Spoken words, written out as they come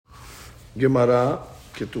Gemara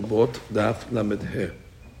Ketubot Daf Lamed He.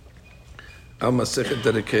 Our Masechet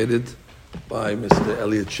dedicated by Mr.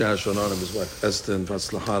 Elliot Shash on honor of his wife Esther and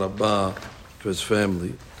Vatzlacha Rabbah to his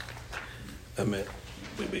family. Amen.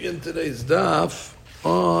 We begin today's Daf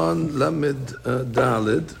on Lamed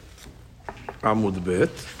Dalid Amud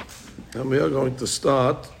Bet, and we are going to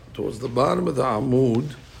start towards the bottom of the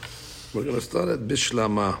Amud. We're going to start at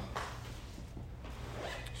Bishlama.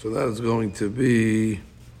 So that is going to be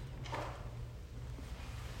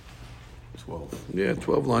 12. Yeah,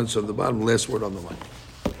 12 lines on the bottom, last word on the line.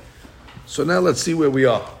 So now let's see where we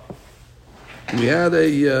are. We had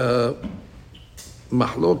a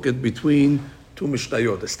mahloket between two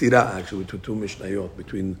mishnayot, a stira actually, between two mishnayot,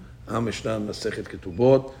 between Mishnah and Masechet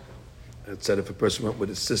Ketubot. It said if a person went with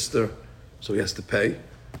his sister, so he has to pay.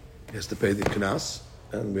 He has to pay the knas.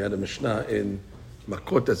 And we had a Mishnah in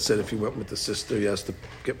Makot that said if he went with the sister, he has to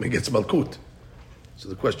gets malkut. So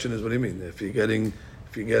the question is, what do you mean? If you're getting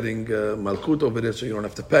malkut over there, so you don't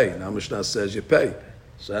have to pay. Now Mishnah says you pay.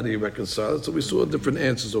 So how do you reconcile it? So we saw different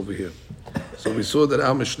answers over here. So we saw that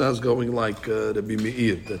our Mishnah is going like Rabbi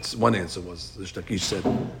Meir. That's one answer was the Shtakish said.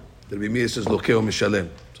 The Rabbi Meir says lokeo mishalem.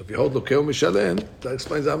 So if you hold lokeo mishalem, that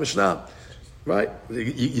explains our Mishnah, right?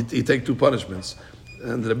 You take two punishments.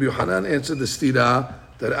 And Rabbi Yohanan answered the stira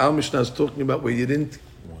that our Mishnah is talking about where you didn't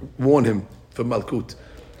warn him for malkut.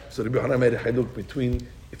 So Rabbi Yohanan made a haluk between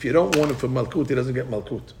if you don't warn him for malkut, he doesn't get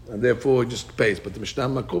malkut, and therefore he just pays. But the Mishnah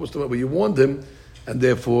Makot was talking about where you warned him, and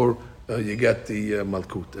therefore you get the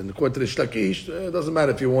malkut. And according to the Shtakish, it doesn't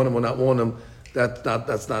matter if you warn him or not warn him.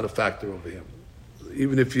 That's not a factor over here.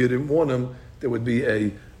 Even if you didn't warn him, there would be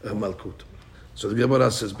a malkut. So the Gemara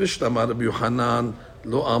says, Bishlama Rabbi Yohanan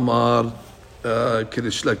lo amar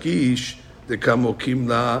kirish lakish.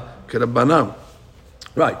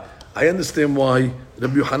 Right. I understand why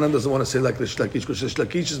Rabbi Yohanan doesn't want to say like the Shlakish, because the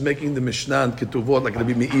Shlakish is making the Mishnah and Ketuvot like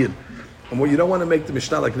Rabbi Meir. And what you don't want to make the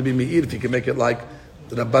Mishnah like Rabbi Meir if you can make it like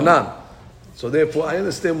the Rabbanan. So therefore, I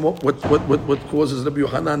understand what causes Rabbi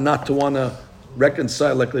Yohanan not to want to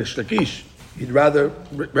reconcile like the Shlakish. He'd rather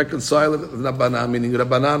reconcile it with Rabbanan, meaning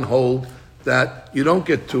Rabbanan hold that you don't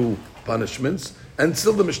get two punishments, and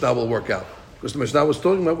still the Mishnah will work out. Because the Mishnah was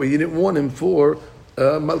talking about where you didn't warn him for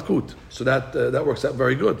malkut. So that works out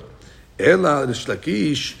very good. Ela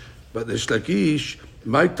Rishlakish, but the Rishlakish,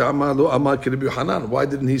 why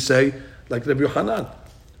didn't he say like Rabbi Yohanan?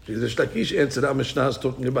 The Rishlakish answered our Mishnah is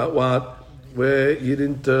talking about what? Where you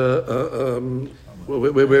didn't,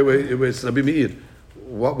 where it's Rabbi Meir.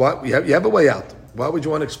 What, you have a way out. Why would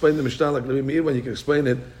you want to explain the Mishnah like Rabbi Meir when you can explain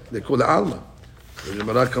it? They call it Alma. The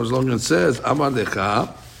Gemara comes along and says, Amar Lecha.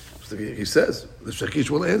 He says, the Shakish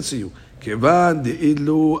will answer you. Kevan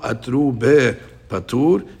de'ilu atru be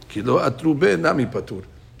patur, kilo atru be nami patur.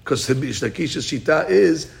 Because the Shakish's shita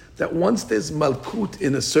is that once there's malkut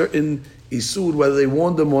in a certain isur, whether they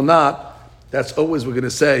warned them or not, that's always we're going to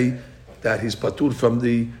say that he's patur from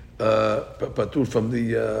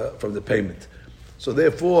the payment. So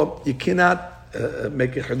therefore, you cannot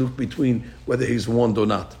make a haluk between whether he's warned or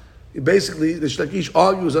not. Basically, the Shakish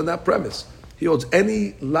argues on that premise. He holds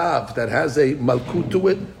any lav that has a malkut to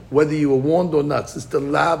it, whether you were warned or not. Since the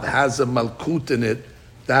lav has a malkut in it,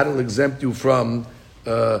 that'll exempt you from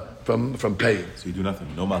paying. So you do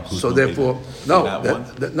nothing, no malkut. So therefore,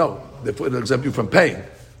 therefore it'll exempt you from paying.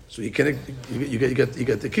 So you get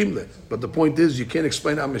the kimle. But the point is, you can't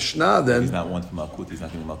explain our Mishnah then. He's not one for malkut. He's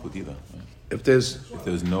not getting malkut either. Right? If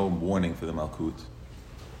there's no warning for the malkut.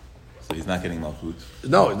 So he's not getting malkut.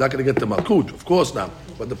 No, he's not going to get the malkut, of course not.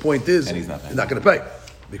 But the point is, he's not going to pay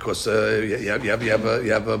because you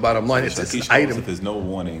have a bottom line. It's an item. If there's no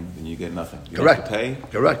warning, then you get nothing. You Correct. Don't have to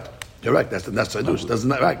pay. Correct. That's what I do. Doesn't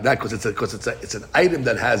that right? That because it's an item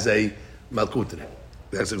that has a malkut in it.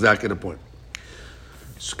 That's exactly the point.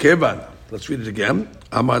 So Kevan, let's read it again.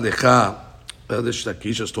 Amar lecha, the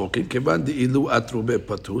Shtakish is talking. Kevan de'ilu atru be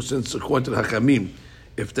patur. Since according to the Hakamim,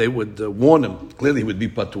 if they would warn him, clearly he would be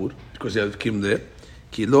patur because he had kim there.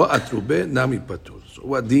 Ki lo atrube nami patur. So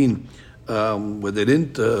what din? Where they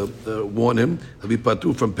didn't warn him, he'll be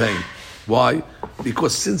patur from paying. Why?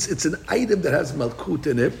 Because since it's an item that has malkut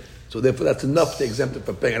in it, so therefore that's enough to exempt him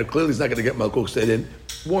from paying. And clearly he's not going to get malkut because they didn't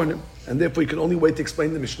warn him. And therefore you can only wait to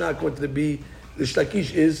explain the Mishnah according to the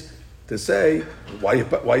Shtakish is to say why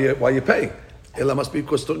you paying. Ela must be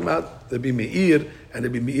because talking about the Rabbi Meir, and the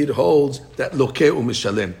Rabbi Meir holds that lokeu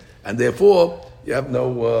mishalem, and therefore you have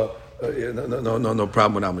no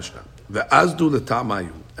problem with our Mishnah. Ve'azdu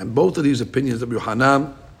letamayu, and both of these opinions of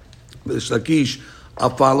Yohanan, the Shlakish, are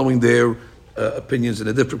following their opinions in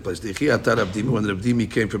a different place. When Rav Dimi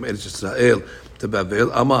came from Eretz Yisrael to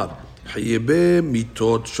Bavel, Amar, Chayebe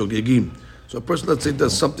mitot shogegim. So a person, let's say,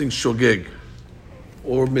 does something shogeg,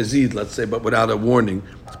 or mezid, let's say, but without a warning.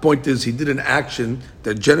 The point is, he did an action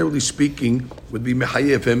that, generally speaking, would be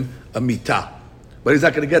mechayev him a mitah. But he's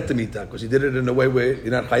not going to get the mitah, because he did it in a way where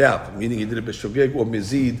you're not chayav, meaning he did it b'shogeg or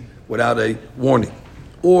mezid without a warning.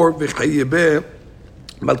 Or v'chayebe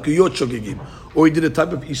malkuyot shogegim. Or he did a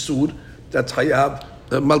type of isur that's chayav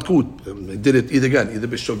malkut. He did it either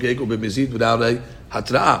b'shogeg or b'mezid without a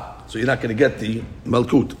hatra'ah. So you're not going to get the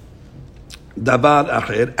malkut. Davar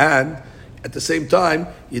acher, and at the same time,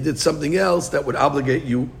 you did something else that would obligate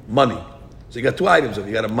you money. So you got two items.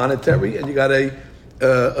 You got a monetary and you got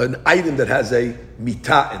an item that has a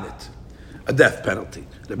mitah in it, a death penalty.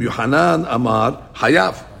 Rabbi Yohanan Amar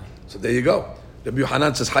Hayav. So there you go. Rabbi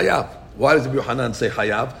Yohanan says Hayav. Why does Rabbi Yohanan say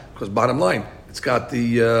Hayav? Because bottom line, it's got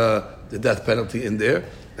the death penalty in there,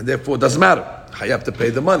 and therefore it doesn't matter. Hayav to pay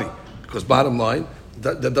the money, because bottom line,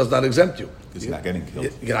 that does not exempt you. Because you're not getting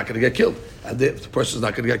killed. You're not going to get killed. And the person's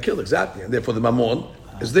not going to get killed, exactly. And therefore the mammon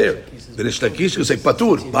is there. The Rish Lakish will say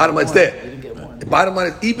patur. Bottom line, it's there. The bottom line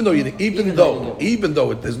is, even though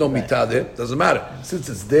there's no mitah there, doesn't matter. Since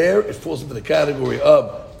it's there, it falls into the category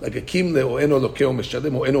of like a kimle or eno lokeo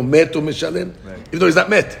mishalim or eno meto mishalim. Even though he's not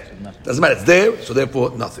met, doesn't matter. It's there, so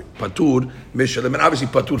therefore nothing. Patur mishalim, and obviously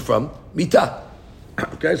patur from mitah.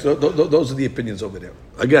 Okay, so those are the opinions over there.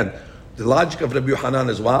 Again, the logic of Rabbi Yohanan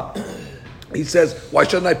is what? He says, why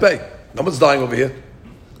shouldn't I pay? No one's dying over here.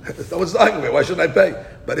 No one's dying over here. Why shouldn't I pay?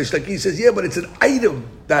 But Ishtaki says, yeah, but it's an item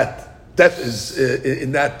that death is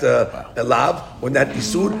in that lav, or in that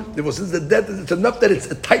isur. Therefore, since the death is, it's enough that it's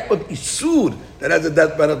a type of isur that has a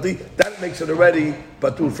death penalty, that makes it already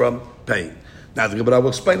patur from paying. Now the Gemara will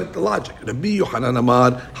explain it, the logic. Rabbi Yohanan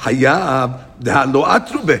Amar Hayab lo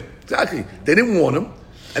atrube. Exactly. They didn't warn him,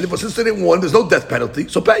 and therefore, since they didn't warn him, there's no death penalty,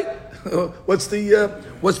 so pay. What's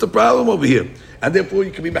the problem over here? And therefore, you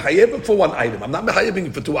can be mehayeving for one item. I'm not mehayeving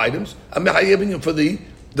you for two items. I'm mehayeving you for the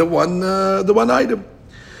one item.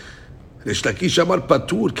 Rish Lakish Amar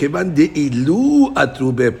patur kevan de ilu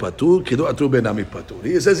atrube patur kedo atrube nami patur.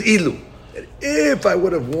 He says ilu. If I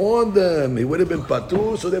would have warned them, he would have been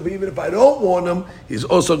patur. So therefore, even if I don't warn him, he's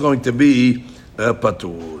also going to be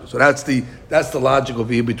patur. So that's the logic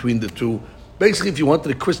over here between the two. Basically, if you wanted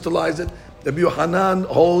to crystallize it, Rabbi Yohanan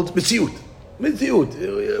holds mitziut.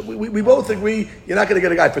 We both agree you're not going to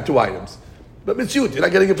get a guy for two items. But mitziut, you're not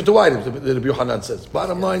getting it for two items, Rabbi Yohanan says.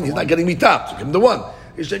 Bottom line, he's not getting mitah, so give him the one.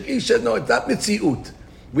 He said, no, it's not mitziut.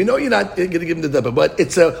 We know you're not going to give him the double, but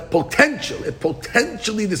it's a potential.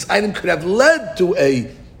 Potentially this item could have led to a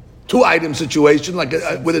two-item situation, like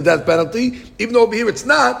with a death penalty. Even though over here it's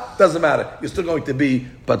not, doesn't matter. You're still going to be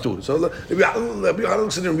patur. So Rabbi Yohanan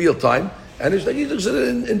looks at it in real time, and he looks at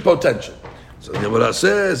it in potential. So the Gemara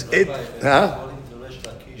says, you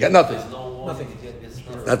get nothing.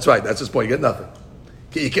 That's right, that's his point, you get nothing.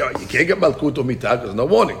 You can't get malkut or mitah because there's no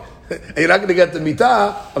warning. And you're not going to get the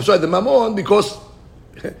mitah, the mammon, because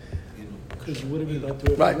you wouldn't be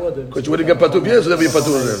patur. Right, because you wouldn't get patur here, so there'll be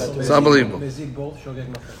patur there. It's unbelievable.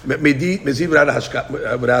 Mezid without a hatra'ah,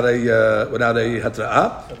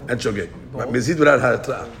 and shogeg. Mezid without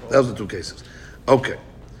hatra'ah. Those are the two cases. Okay.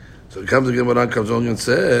 So he comes again, Moran comes on and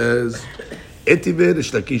says, Etive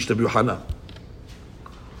Rish Lakish Rabbi Yohanan.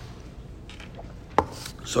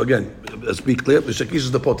 So again, let's be clear, Rish Lakish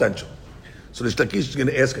is the potential. So Rish Lakish is going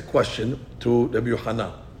to ask a question to Rabbi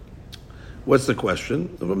Yohanan. What's the question?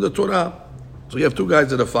 From the Torah. So you have two guys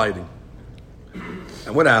that are fighting.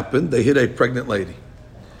 And what happened? They hit a pregnant lady.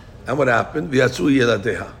 And what happened? V'yatzu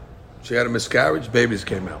yeladeha. She had a miscarriage, babies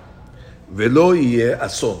came out. Velo yeh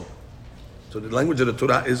ason. So the language of the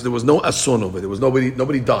Torah is there was no ason over there. There was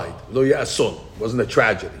nobody died. Lo yeh ason. It wasn't a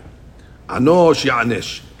tragedy. Anosh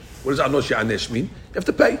ya'anesh. What does anosh ya'anesh mean? You have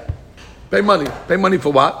to pay. Pay money. Pay money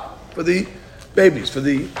for what? For the babies, for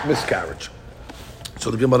the miscarriage.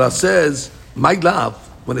 So the Gemara says, my love,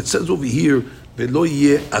 when it says over here, Velo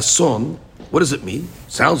yeh ason, what does it mean?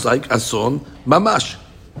 Sounds like ason mamash.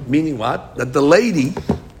 Meaning what? That the lady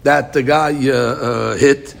that the guy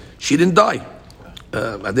hit, she didn't die.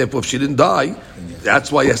 And therefore, if she didn't die,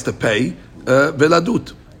 that's why he has to pay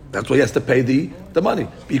veladut. That's why he has to pay the money,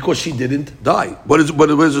 because she didn't die. What is his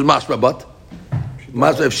masra but?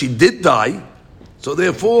 Masra, if she did die, so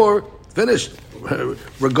therefore, finished.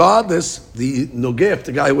 Regardless, the nogef,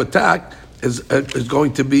 the guy who attacked,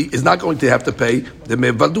 is not going to have to pay the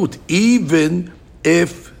mevadut, even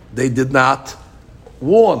if they did not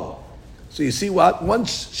warn. So you see what?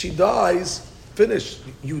 Once she dies, finished.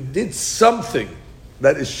 You did something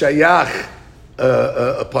that is shayach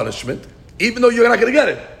a punishment, even though you're not going to get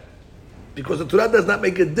it. Because the Torah does not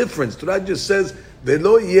make a difference. Torah just says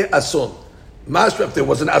Velo ye ason. Mashra, if there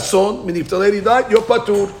was an ason, meaning if the lady died, you're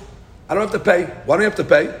patur. I don't have to pay. Why don't you have to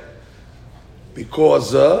pay?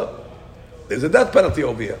 Because there's a death penalty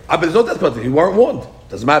over here. But there's no death penalty. You weren't warned.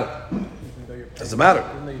 Doesn't matter. Doesn't matter.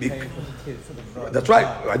 That's right.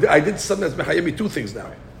 I did something that's mechayim me two things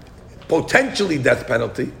now. Potentially death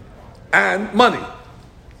penalty and money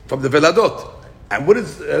from the veladot. And what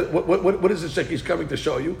is the shekish coming to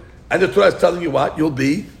show you? And the Torah is telling you what? You'll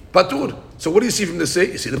be patur. So what do you see from this?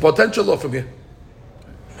 You see the potential law from here.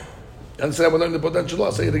 You understand? We're learning the potential law.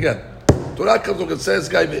 I'll say it again. Torah comes along and says,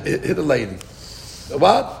 guy hit a lady.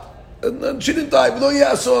 What? And she didn't die. Velo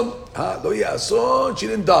yason. Lo yason. She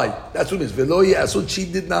didn't die. That's what it is. Velo yason. She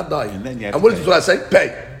did not die. And what does the Torah say?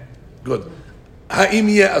 Pay. Good. Ha'im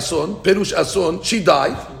ye ason. Perush ason. She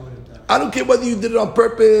died. I don't care whether you did it on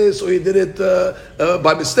purpose or you did it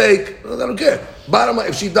by mistake. I don't care. Bottom line,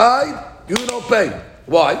 if she died, you don't pay.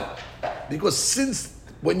 Why? Because since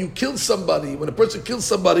when you kill somebody, when a person kills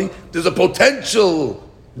somebody, there's a potential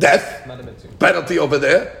death penalty over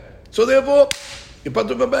there. So therefore, you put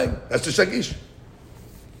to bang. That's the shakish.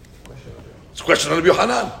 It's a question on Rabbi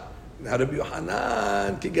Yohanan. Now Rabbi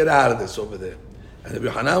Yohanan can get out of this over there. And Rabbi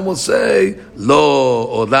Yohanan will say,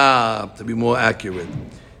 lo olam, to be more accurate.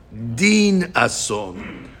 Din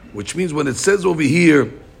ason, which means when it says over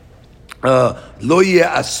here, lo ye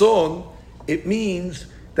ason, it means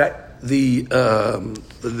that the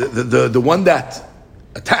one that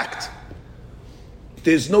attacked,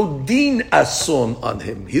 there's no din ason on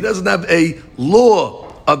him. He doesn't have a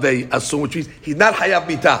law of a ason, which means he's not hayab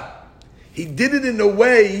mitah. He did it in a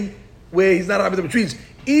way where he's not hayab mitah, which means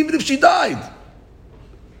even if she died,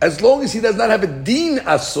 as long as he does not have a din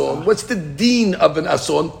ason, what's the din of an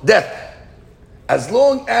ason? Death. As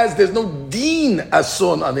long as there's no din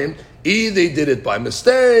ason on him, either he did it by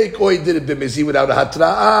mistake or he did it b'mezi without a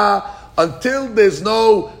hatra'ah, until there's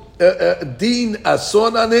no din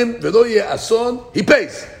ason on him, v'lo yeh ason, he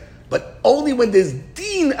pays. But only when there's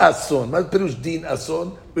din ason, not perush din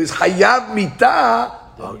ason, but it's hayav mitah,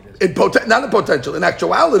 not in potential, in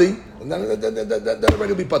actuality, that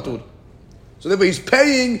already will be patur. So therefore he's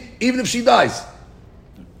paying even if she dies.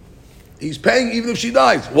 He's paying even if she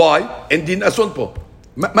dies. Why? And din ason po.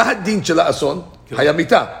 Mahad din shela ason, hayav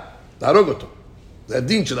mitah. Narogoto. That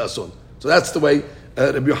din shela ason. So that's the way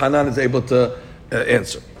Rabbi Yohanan is able to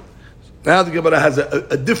answer. Now the Gemara has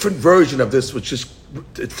a different version of this, which is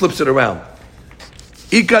it flips it around.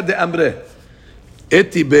 Ika de amre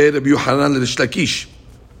eti be Rabbi Yohanan l'shlakish.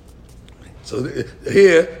 So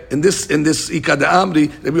here in this Ika de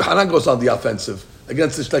amri, Rabbi Yohanan goes on the offensive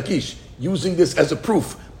against the Shlakish, using this as a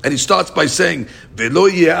proof, and he starts by saying Velo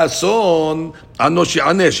ye ason anoshi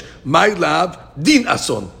anesh my love din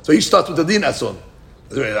ason. So he starts with the din ason.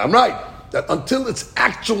 I'm right. That until it's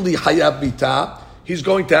actually hayab mitah, he's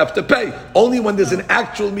going to have to pay. Only when there's an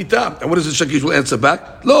actual mitah. And what does the Shakish will answer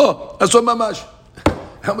back? Lo, ason mamash.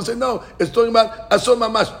 I'm going to say, no, it's talking about ason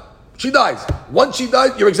mamash. She dies. Once she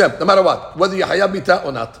dies, you're exempt, no matter what. Whether you're hayab mitah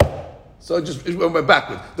or not. So it went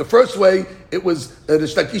backward. The first way, it was the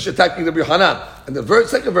Shakish attacking Rabbi Yohanan. And the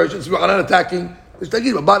second version is Rabbi Yohanan attacking the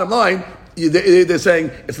Shakish. But bottom line, they're saying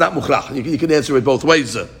it's not mukhrach. You can answer it both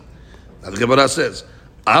ways. Now the Gemara says,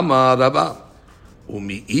 Amar Rabba,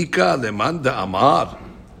 Umi'ika lemanda Amar.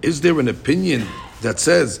 Is there an opinion that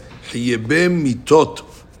says, Hiyebem mitot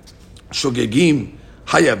shogegim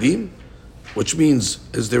hayavim? Which means,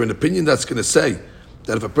 is there an opinion that's going to say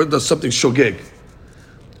that if a person does something shogeg,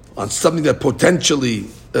 on something that potentially,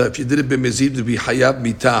 if you did it b'mezid, to be hayab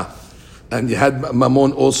mitah, and you had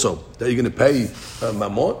mamon also, that you're going to pay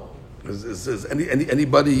mamon? Is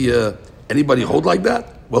anybody hold like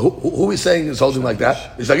that? Well, who is saying is holding like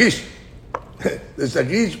that? The Shagish. The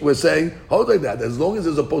Shagish, we're saying, hold like that. As long as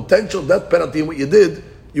there's a potential death penalty in what you did,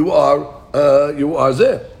 you are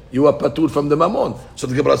there. You are patur from the mamon. So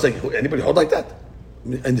the Gemara is saying, anybody hold like that?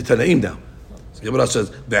 And the Tanaim now. So the Gemara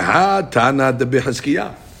says, Tana de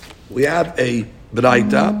Bechizkiah. We have a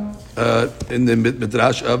Braita in the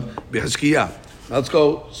Midrash of Bechizkiah. Let's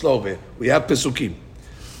go slow here. We have Pesukim.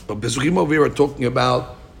 But Pesukim over here are talking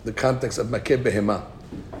about the context of Makeh Behema.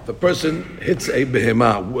 If a person hits a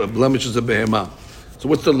Behema, blemishes a Behema. So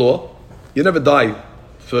what's the law? You never die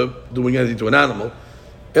for doing anything to an animal.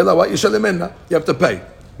 Ela what? You have to pay.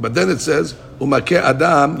 But then it says, Umakeh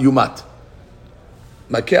Adam Yumat.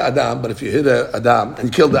 Makeh Adam, but if you hit a Adam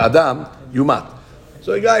and kill the Adam, Yumat.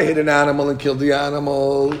 So a guy hit an animal and killed the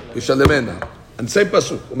animal, Yishalemena. And same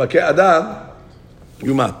pasuk, Umakeh Adam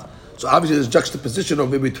Yumat. So obviously there's juxtaposition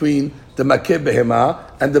over between the Makeh Behema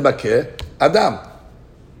and the Makeh Adam.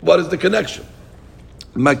 What is the connection?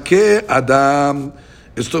 Makeh Adam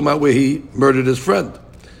It's talking about where he murdered his friend.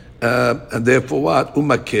 And therefore what?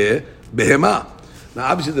 Umakeh behema.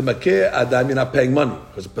 Now obviously the makeh adam, you're not paying money,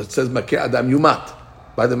 because it says makeh adam yumat.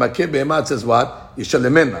 By the makeh behema it says what?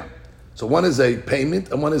 Yishalemena. So one is a payment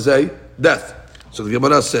and one is a death. So the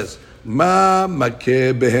Gemara says, Ma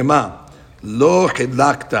makeh behema lo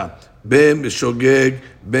chilakta ben b'shogeg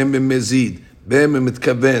ben b'mezid ben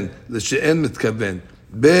b'mitkaven l'she'en mitkaven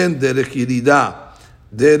ben derech yirida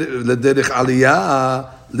לדרך עלייה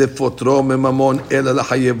לפוטרו מממון אלא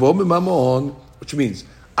לחייבו מממון, which means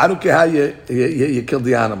I don't care how you killed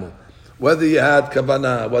the animal, whether you had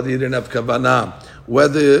kavanah, whether you didn't have kavanah,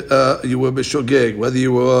 whether you were b'shogeg, whether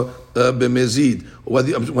you were b'mezid,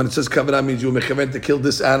 whether when it says kavanah means you were mechaven to kill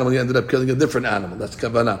this animal, you ended up killing a different animal, that's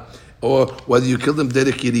kavanah, or whether you killed him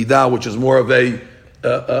derech yirida, which is more of a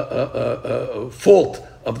fault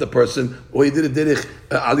of the person, or he did a derech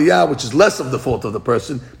aliyah, which is less of the fault of the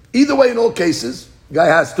person. Either way, in all cases, guy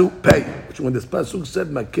has to pay. Which when this pasuk said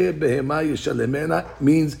makeh behema yishalemena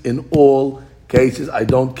means in all cases, I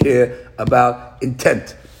don't care about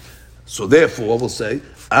intent. So therefore, we'll say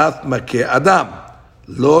af makeh adam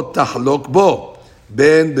lo tahlok bo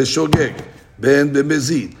ben b'shogeg ben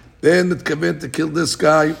b'mezid ben mitkaven to kill this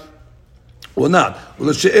guy or not.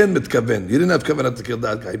 Well, she'en mitkaven. You didn't have kavanah to kill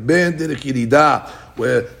that guy. Ben derech yirida,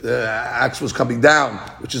 where the axe was coming down,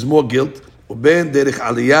 which is more guilt. Or ben derech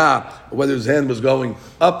aliyah, or whether his hand was going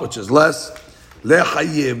up, which is less.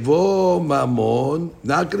 Lechayevo mamon.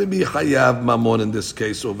 Not going to be chayav mamon in this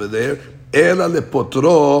case over there. Ela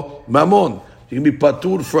lepotro mamon. You can be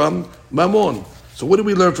patur from mamon. So what do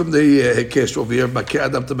we learn from the hekesh over here? Makeh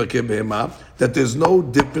adam to makeh behema, that there's no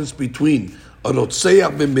difference between a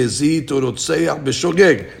rotzeach b'mezid or rotzeach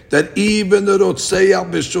b'shogeg. That even the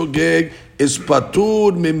rotzeach b'shogeg is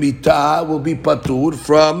patur mimita, will be patur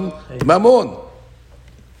from mamon.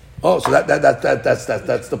 Oh, so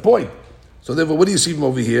that's the point. So therefore, what do you see from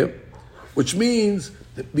over here? Which means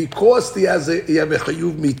that because he have a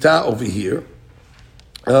chayuv mita over here,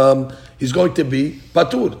 he's going to be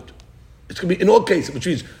patur. It's going to be in all cases, which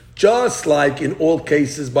means just like in all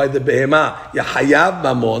cases by the behema, yahayav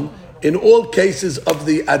mamon. In all cases of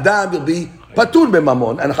the adam, will be patur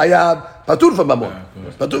b'mamon and chayav patur for mamon,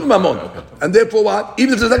 patur b'mamon, and therefore what?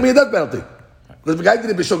 Even if there's not going to be a death penalty, because the guy did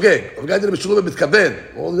it b'shogeg, or the guy did it b'shulub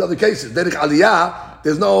b'mitkaven, all the other cases, derech aliyah,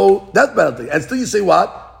 there's no death penalty, and still you say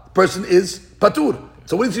what? The person is patur.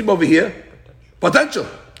 So what do you see over here? Potential.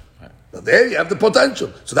 Now there you have the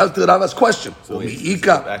potential. So that's the Rava's question. So it's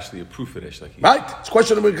actually a proof of it. Right. It's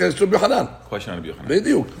question of Rabbi Yochanan. Question on Rabbi Yochanan.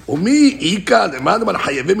 בדיוק. ומי איכה למען אבל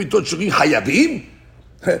חייבי מיתות שוגים חייבים?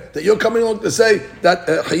 That you're coming on to say that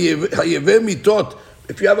חייבי מיתות,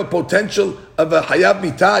 if you have a potential of a חייב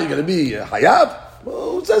מיתה, you're going to be חייב?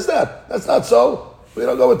 Well, who says that? That's not so. We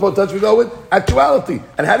don't go with potential, we go with actuality.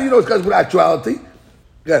 And how do you know it's because with actuality?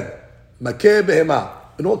 Again, makeh behema.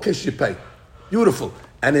 In all cases you pay. Beautiful.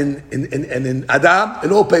 And in Adam,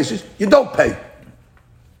 in all cases, you don't pay.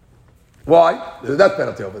 Why? There's a death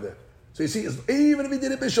penalty over there. So you see, even if he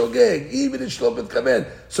did it b'shogeg, even in Shlom B'tkaven,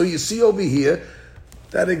 so you see over here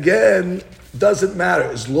that again doesn't matter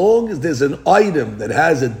as long as there's an item that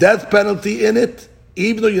has a death penalty in it.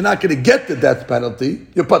 Even though you're not going to get the death penalty,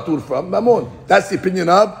 you're patur from mamon. That's the opinion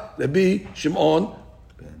of Rabbi Shimon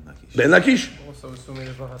ben Lakish. Also, assuming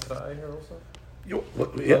there's no hatra'ah here also.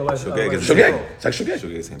 Shogeg is Shogeg. It's like shogeg.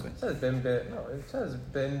 Shogeg is the same thing. It says ben, it says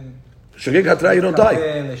ben. Shogeg hatra, you don't die.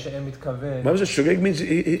 L'she'en mitkaven. What was it? Shogeg means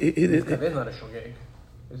he Mitkaven, not a shogeg.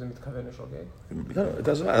 Is it mitkaven or shogeg? No, it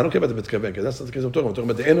doesn't matter. I don't care about the mitkaven because that's not the case I'm talking about. I'm talking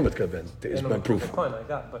about the eno mitkaven. There is my proof. Fine, I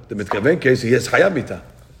got, but The mitkaven case, he has hayab mita.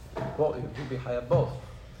 well, it would be hayab both.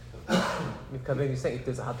 Mitkaven, you say if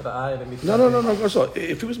there's a hatra'ah and a mitkaven. No. So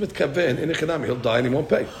if he was mitkaven in a chinam, he'll die and he won't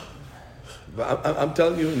pay. But I'm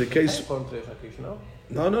telling you, in the case. According to Reish Lakish, no?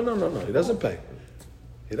 No. He doesn't pay.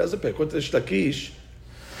 He doesn't pay. According to Reish Lakish,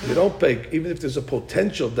 you don't pay even if there's a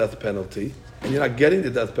potential death penalty and you're not getting the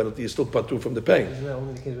death penalty. You're still patur from the pain. Isn't that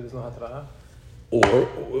only the case where there's no hatra'ah?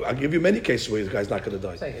 Or I'll give you many cases where the guy's not going to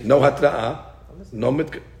die. Say, No hatra'ah, no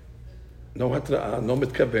hatra'ah, no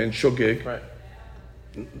mitkaven, shogeg. Right.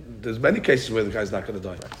 There's many cases where the guy's not going to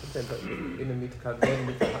die. But in a mitkaven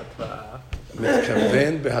with the hatra'ah,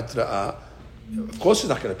 Mitkaven behatra'ah. Of course he's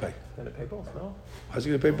not going to pay. then it pay both, no? How's he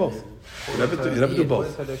going to pay both? You never do both.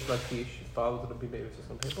 According to Reish Lakish, follow the Rabbi Meir, it's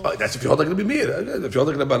going to pay both. That's if you're not going to be mir. If you're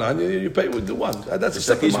not going to banan, you pay with the one. That's a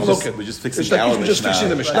separate machloket. We're just fixing It's like our we're just fixing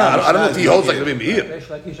the Mishnah. Mishnah. I don't know if he holds like going to be mir. Reish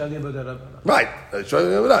Lakish, aliba de Rabbana. Right.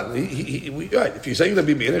 Right. If you're saying going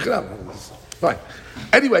to be mir, fine.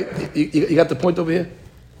 Anyway, you got the point over here?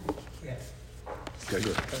 Yes. Okay,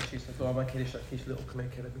 good.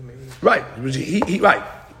 Right. Right. He right.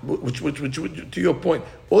 Which, to your point,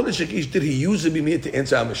 all the Shakish did, he used the Bimir to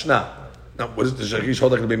answer our Mishnah. Now, what is the Shakish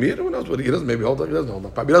hold like the Bimir? Who knows what he doesn't? Maybe hold like he doesn't hold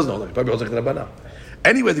like. Probably doesn't hold like. Probably holds like the Rabbanah.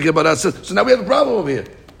 Anyway, the Gemara says, so now we have a problem over here.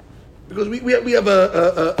 Because we have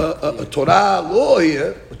a Torah law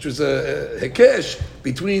here, which is a Hekesh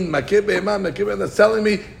between Makeh Behemah and Makeh Behemah that's telling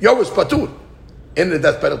me, yo, it's Patur in the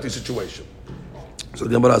death penalty situation. So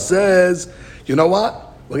the Gemara says, you know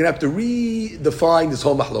what? We're going to have to redefine this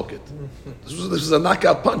whole mahloket. This was a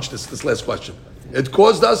knockout punch, this last question. It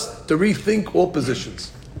caused us to rethink all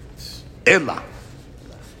positions. Ella.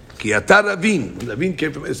 Ki ata Ravin. Ravin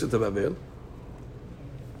came from Eset Bavel.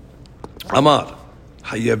 Amar.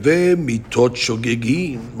 Hayave mitot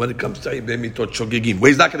shogegim. When it comes to Hayave mitot shogegim, well,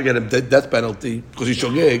 he's not going to get a death penalty because he's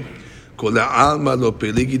shogeg. Kol alma lo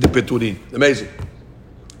peligi de peturin. Amazing.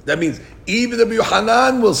 That means even the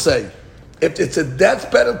Yohanan will say, if it's a death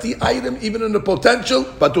penalty item, even in the potential,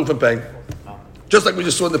 patur from paying. Just like we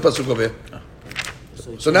just saw in the pasuk over here.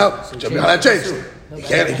 So now, Yohanan changed. He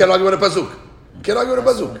can't argue with a pasuk. He can't argue with a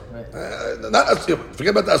pasuk.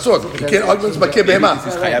 Forget about the asur. He can't argue with Makeh Behemah.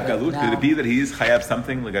 Is Chayab Galut? Could it be that he is Chayab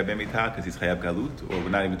something, like Abem Mitah, because he's Chayab Galut? Or we're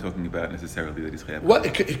not even talking about necessarily that he's Chayab Galut? Well,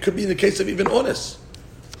 it could be in the case of even honest.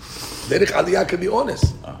 Derech Aliyah could be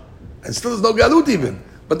honest. And still there's no Galut even.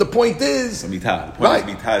 But the point is, Mitah. Right.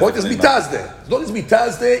 Point is Mitah's there. As long as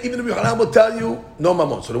Mitah's there, even if Yohanan will tell you, no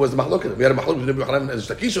mamon. So there was the mahloket. We had a mahloket between Yohanan and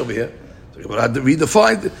Shakish over here. So we had to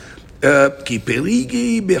redefine Ki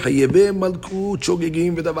perigi b'chayeve malkut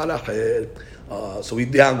shogegim v'davar acher. So we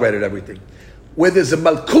downgraded everything. Where there's a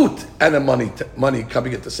malkut and a money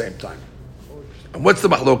coming at the same time. And what's the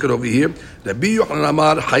mahloket over here? Rabbi Yochanan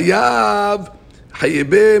Amar Hayav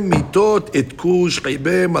Hayebe mitot etkush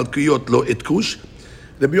Hayebe malkuyot lo etkush.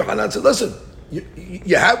 Rabbi Yochanan said, listen,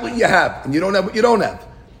 you have what you have, and you don't have what you don't have.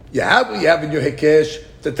 You have what you have in your Hekesh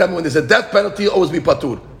to tell me when there's a death penalty, you'll always be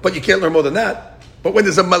patur. But you can't learn more than that. But when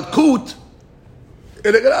there's a malkut,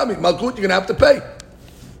 malkut, you're going to have to pay.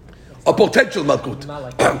 A potential malkut. Not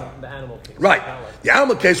like the animal case. Right. The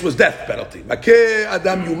animal case was death penalty. Makeh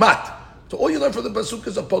adam yumat. So all you learn from the pasuk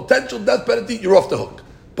is a potential death penalty, you're off the hook.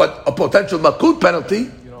 But a potential malkut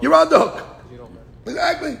penalty, you're on the hook.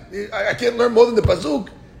 Exactly. I can't learn more than the pasuk.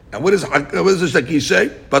 And what does the Shakish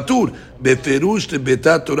say? Patur beferush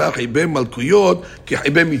lebetat Torah chibem malkuyot ki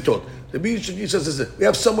chibem mitot. The Shakish says this. We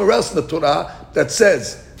have somewhere else in the Torah that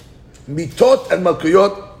says mitot and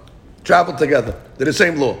malkuyot travel together. They're the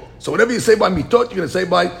same law. So whatever you say by mitot, you're going to say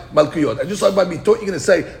by malkuyot. And just like by mitot, you're going to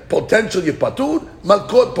say potential you're patur,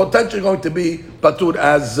 malkuyot potential you're going to be patur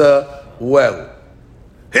as well.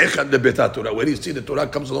 Hechad lebetat Torah. Where do you see the Torah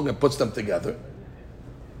comes along and puts them together?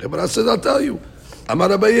 But says, I'll tell you. Amar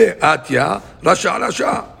Abaye, Atya,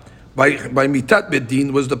 Rasha. By mitat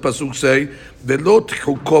bedin, was the pasuk say, Velo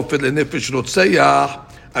tchukofet lenefesh rotzeyah,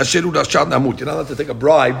 asheru rasha namut. You're not allowed to take a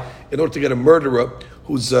bribe in order to get a murderer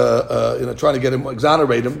who's trying to get him,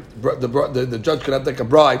 exonerate him. The judge can have to take a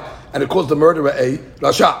bribe, and it calls the murderer a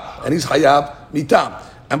rasha, and he's hayab mitam.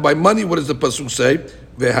 And by money, what does the pasuk say?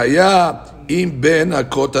 Vehaya im ben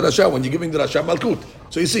hakot rasha. When you're giving the rasha malkut.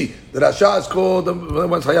 So you see, the Rasha is called the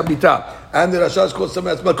one's Hayab Mitah, and the Rasha is called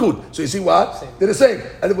something else Malkut. So you see what? They're the same.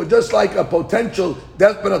 And it was just like a potential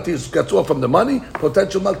death penalty gets off from the money,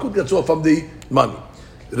 potential Malkut gets off from the money.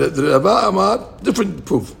 The Rava Amar, different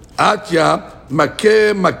proof. Atya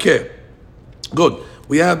Makeh. Good.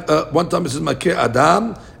 We have one time it says Makeh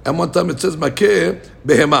Adam, and one time it says Makeh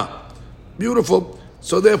Behema. Beautiful.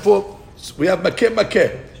 So therefore, we have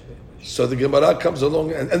Makeh. So the Gemara comes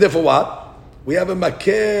along, and therefore what? We have a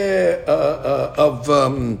makeh of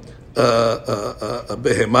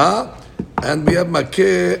behema, and we have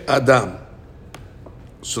makeh adam.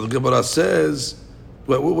 So the Gemara says,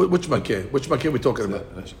 which makeh? Which makeh are we talking about?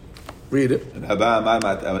 Read it. Right,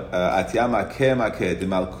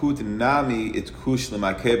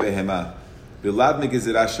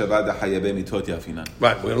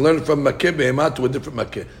 we're going to learn from makeh behema to a different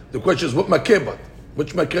makeh. The question is, what makeh but?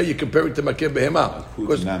 Which makeh you comparing to makeh behema?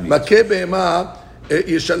 Because makeh behema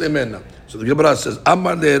yishalemena. So the Gemara says,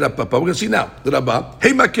 Amar le Rapapa. We're going to see now the Rabbah.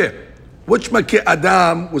 Hey makeh, which makeh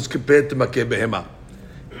Adam was compared to makeh behema?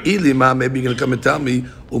 Ilima, maybe you're going to come and tell me,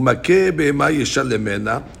 umakeh behema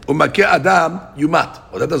yishalemena, umakeh Adam yumat.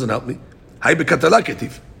 Oh, that doesn't help me. Hay bekatala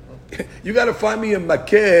ketiv. You got to find me a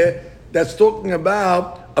makeh that's talking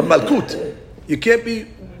about a malkut. You can't be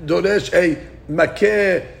doresh a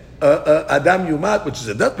makeh Adam Yumat, which is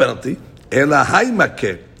a death penalty, Ela Hay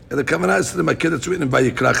Makeh. And the Kavanah is the Makeh that's written in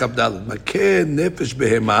Vayikra Chavdal. Makeh Nefesh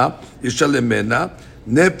Behema Yishalemena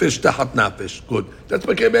Nefesh tahat nefesh. Good. That's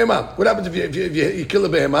makeh behema. What happens if you kill a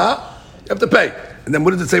behema? You have to pay. And then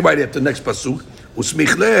what does it say right after the next pasuk?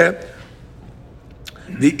 Usmichle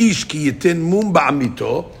the ish ki yitin mum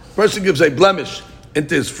ba'amito. Person gives a blemish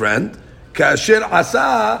into his friend. Kasher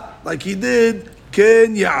asa, like he did,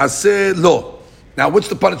 ken ya'aseh lo. Now, what's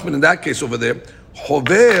the punishment in that case over there?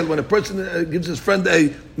 Hovel, when a person gives his friend a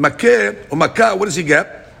makeh or makah, what does he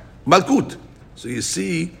get? Malkut. So you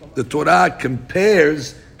see, the Torah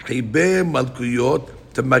compares hibeh malkuyot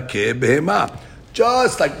to makeh behema.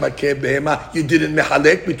 Just like makeh behema, you didn't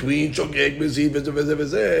mehalek between shogeg, mezid,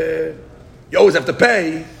 v'zeh. You always have to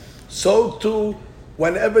pay. So too,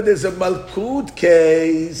 whenever there's a malkut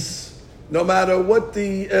case, no matter what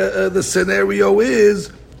the scenario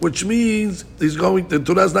is, which means the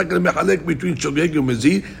Torah is not going to mehalek between shogeg and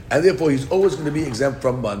mezid, and therefore he's always going to be exempt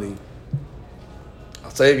from money.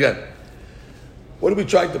 I'll say again. What are we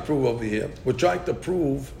trying to prove over here? We're trying to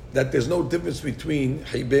prove that there's no difference between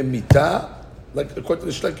hibeh mita, like according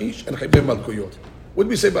to the Shlakish, and hibeh malkuyot. What do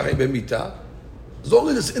we say about hibeh mita? As long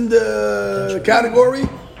as it's in the category,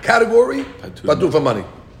 patu for money.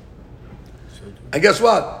 And guess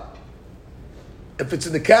what? If it's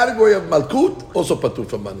in the category of malkut, also patu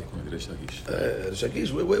for money.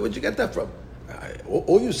 Shakish, where'd you get that from?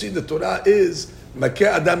 All you see in the Torah is makeh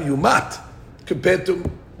adam yumat compared to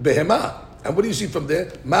behema. And what do you see from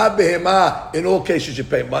there? Ma behema, in all cases you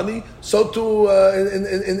pay money. So too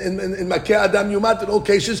in makeh adam yumat, in all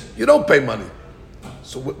cases you don't pay money.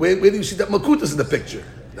 So where do you see that malkut is in the picture?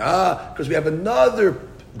 Because we have another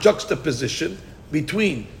juxtaposition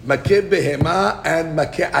between makeh behema and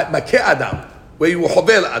makeh adam, where you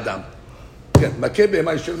hovel adam. Again, makeh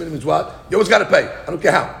behema means what? You always got to pay. I don't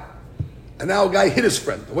care how. And now a guy hit his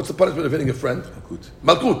friend. What's the punishment of hitting a friend?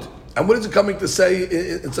 Malkut. And what is it coming to say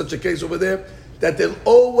in such a case over there? That there'll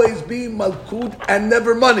always be malkut and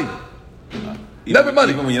never money. Never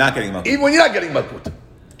money. Even when you're not getting malkut. Even when you're not getting malkut.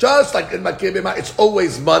 Just like in makeh bema, it's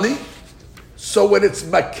always money. So when it's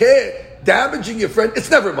makeh damaging your friend, it's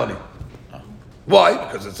never money. Why?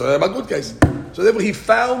 Because it's a malkut case. So therefore he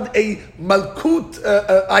found a malkut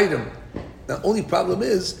item. The only problem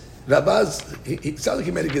is, Rabaz, he sounded like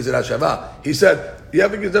he made a gezerah shava. He said, you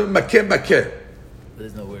have a gezerah makeh.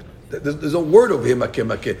 There's no word. There's no word over here, makeh,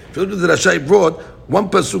 makeh. If you look at the Rashai brought, one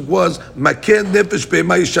pasuk was, makeh nefesh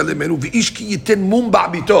behema yishalemenu, v'ish ki yiten mum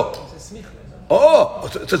ba'bito. Oh,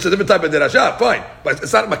 so it's a different type of derasha, fine. But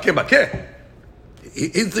it's not makeh, makeh.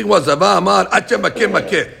 His thing was, Zava Amar, atya makeh,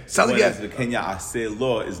 makeh. The Kenya Aseh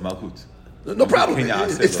law is malkut. No problem.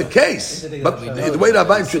 It's the case. But the way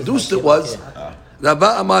Rabbi introduced it was,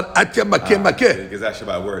 Rava Amar, atya makeh, makeh. Because that's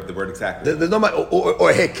about the word exactly. There's no,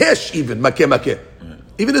 or hekesh even, makeh, makeh.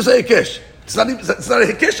 Even if it's a hekesh. It's not a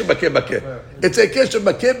hekesh of makeh, makeh. It's a hekesh of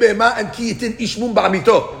makeh behema and ki yitin ishmum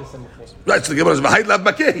ba'amito. Right, so the Gemara is v'hayt lav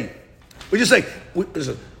makehi. We're just saying,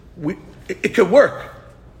 it could work.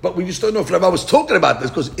 But we just don't know if Rabbi was talking about this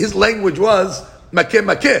because his language was makeh,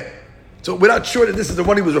 makeh. So we're not sure that this is the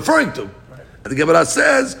one he was referring to. And the Gemara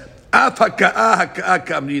says, af haka'ah haka'ah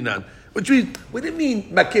kamrinan. Which means, we didn't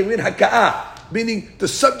mean makeh, we mean haka'ah. Meaning the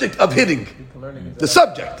subject of hitting. The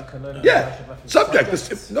subject. Yeah. Subject.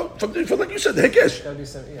 No, from like you said, the hekesh.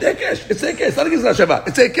 The hekesh. It's the hekesh. Not against Rashava.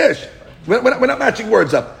 It's the hekesh. We're not matching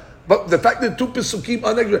words up. But the fact that two pesukim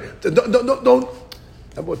are negative,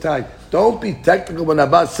 don't be technical when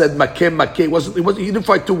Abbas said makeh, makeh. He didn't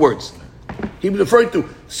find two words. He was referring to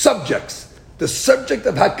subjects. The subject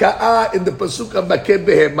of haka'ah in the pasuk of makeh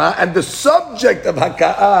behema and the subject of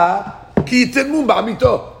haka'ah ki yitin mum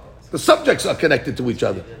ba'amito. The subjects are connected to each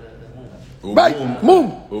other. Right?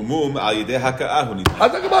 Mum. Al yidei haka'ah.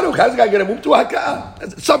 How's the guy get a mum to a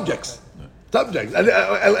haka'ah? Subjects. Subjects. And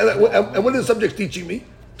what are the subjects teaching me?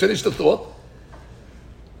 Finish the thought.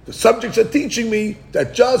 The subjects are teaching me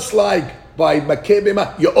that just like by makeh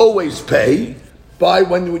behema, you always pay. By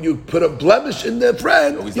when you put a blemish in their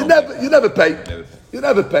friend, you never pay. You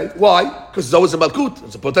never pay. Why? Because it's always a malkut.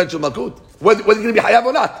 It's a potential malkut. Whether you're going to be hayav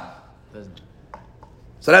or not.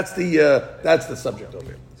 So that's the subject over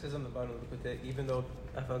here. It says on the bottom of the Kuteh, even though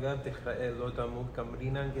Afagam Techra'el lo tamu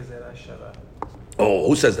kamrinan gezerah shava. Oh,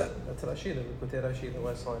 who says that? That's Rashi, the Kuteh Rashi, the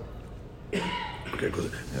west line. Okay,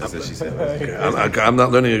 because That's what she said. I'm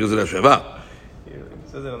not learning a gezerah shava. It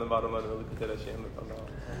says it on the bottom of the Kuteh Rashi.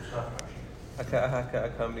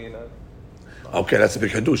 Haka'ah kamrinan. Okay, that's a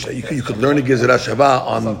big hadush. You could learn a gezerah shava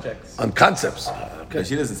on concepts. Okay.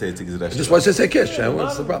 She doesn't say it's a gezerah. Just why it says hekesh?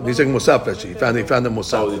 What's the problem? He's saying musaf. He found the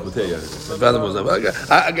musaf. He found the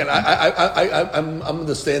musaf. Again, I'm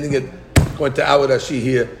understanding it. Going to our Rashi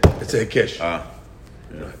here, it's a hekesh. Yeah.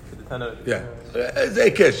 Yeah, it's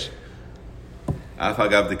a hekesh. אף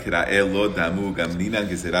אגב דקראי לא דמו גם נינן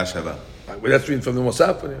גזירה שווה. Well, that's reading from the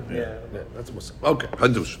Musaf. Yeah, that's a Musaf. Okay,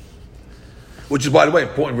 Hadush. Which is, by the way,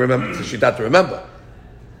 important. Remember, to Shitat to remember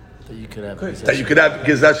That you could have. that you could have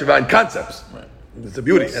Gizah Shiva in concepts. Right. It's a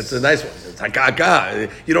beauty. That's a nice one. It's hakaka.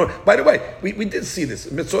 You know. By the way, we did see this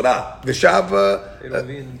Mitzorah, Vishav.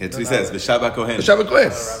 It's what he says, V'shava Kohen. Vishav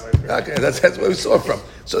Kohen. Okay, that's where we saw it from.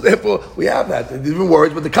 So therefore, we have that. Different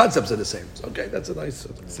words, but the concepts are the same. So, okay, that's a nice.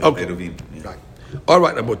 Okay. Eruvim, yeah. Right. All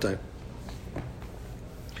right, Rabotai.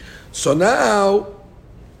 So now,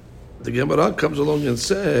 the Gemara comes along and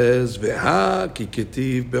says, "Veha ki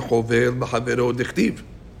ketiv bechovel b'chavero dechtiv."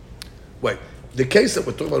 Wait, the case that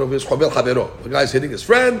we're talking about over is chovel chavero. The guy's hitting his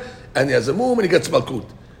friend, and he has a mum, and he gets malkut.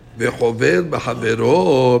 Vechovel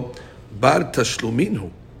b'chavero bar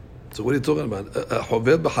tashluminhu. So what are you talking about?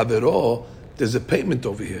 Chovel b'chavero. There's a payment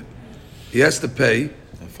over here. He has to pay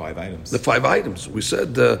The 5 items. the 5 items. We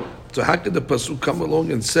said, so how can the pasuk come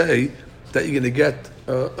along and say that you're going to get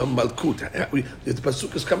a malkut? The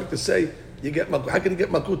pasuk is coming to say you get malkut. How can you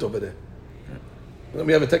get malkut over there?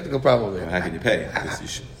 We have a technical problem over How here. can you pay? Because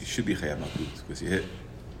you should be chayav malkut because you hit.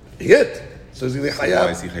 He hit. So he's going to Why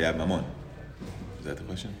is chayav. he chayav mamon? Is that the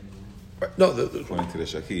question? No, According to the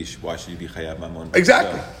Shakish, why should you be chayav mamon?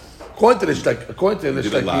 exactly. According to the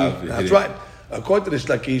did it live, Shlakish, you that's hit it. right. According to the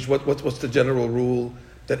Shlakish, what's the general rule?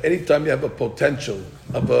 That anytime you have a potential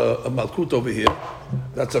of a malkut over here,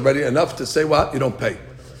 that's already enough to say what? You don't pay.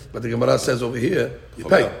 But the Gemara says over here, you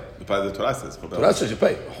pay. The Torah says. Torah says you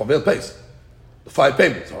pay. Chovel pays. The 5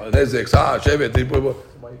 payments. There's the shevet.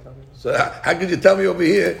 So how can you tell me over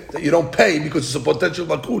here that you don't pay because it's a potential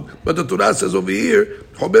malkut? But the Torah says over here,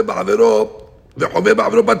 chovel ba'avero, ve'chovel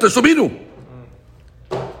ba'avero b'tashuminu.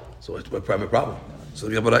 So it's a private problem. So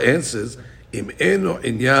the Gemara answers, Im eno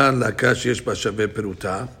inyan lakash yesh ba shaveh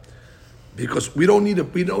peruta, because we don't need a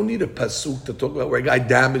pasuk to talk about where a guy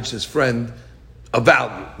damaged his friend a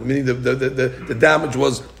value. Meaning the damage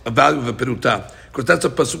was a value of a peruta. Because that's a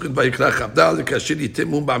pasuk in Vayikra Chavdal kashir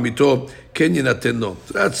yitemum ba'amito ken yinaten lo.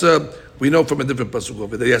 So that's we know from a different pasuk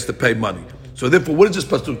over there. He has to pay money. So therefore, what is this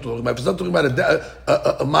pasuk talking about? If it's not talking about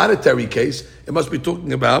a monetary case, it must be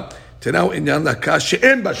talking about tenau inyan lakash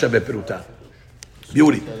she'en ba shaveh peruta.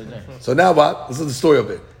 Beauty. So now what? This is the story of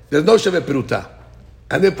it. There's no shaveh peruta.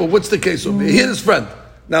 And therefore, what's the case over here? He hit his friend.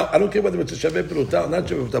 Now, I don't care whether it's a shaveh peruta or not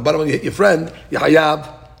shaveh peruta, but when you hit your friend, you hayav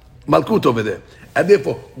malkut over there. And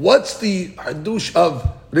therefore, what's the hadush of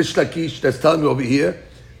Rish Lakish that's telling me over here?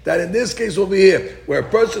 That in this case over here, where a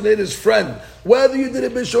person hit his friend, whether you did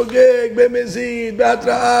it b'shogeg, b'mezid,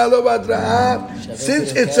 b'atra'ah, lo b'atra'ah,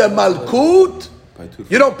 since it's a malkut,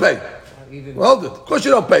 you don't pay. Well, of course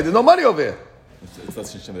you don't pay. There's no money over here.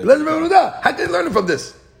 Let's remember that. How can you learn it from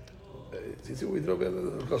this? See what we drove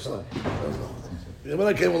in? Go slow. When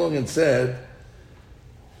I came along and said,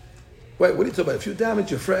 wait, what are you talking about? If you damage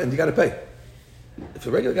your friend, you got to pay. If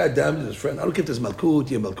a regular guy damages his friend, I don't care if there's malkut,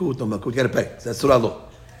 no malkut, you got to pay. That's Torah law.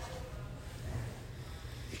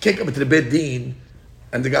 You can't come into the bed din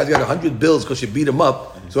and the guy's got 100 bills because you beat him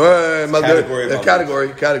up. So, hey,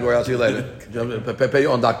 category, I'll see you later. Pay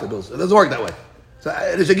your own doctor bills. It doesn't work that way. So,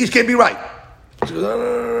 the Shagish can't be right. She goes,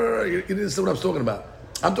 no, you didn't see what I'm talking about.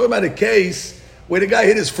 I'm talking about a case where the guy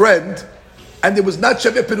hit his friend and there was not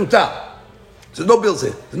shaveh peruta. So there's no bills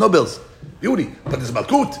here. There's no bills. Beauty. But there's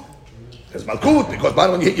malkut. There's malkut because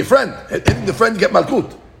when you hit your friend, hitting the friend, you get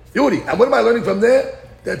malkut. Beauty. And what am I learning from there?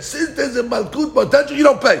 That since there's a malkut potential, you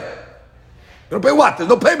don't pay. You don't pay what? There's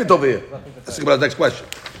no payment over here. Let's think about the next question.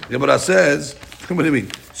 The Gemara says, what do you mean?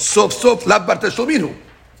 Sof lab bar tashluminu.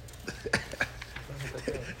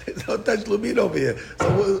 There's no tashlumin over here.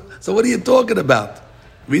 So what are you talking about?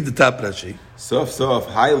 Read the top Rashi. Sof,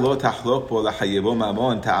 hay lo tachlok po lachayevo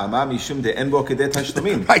mamon ta'ama mishum de'en bo kedei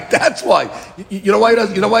tashlumin. Right, that's why. You know why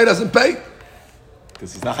he doesn't pay?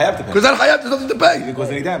 Because he's not chayav to pay. Because that chayav, there's nothing to pay. He didn't cause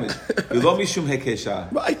any damage. V'lo mishum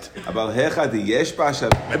hekesha. Right. אבל hecha deyesh ba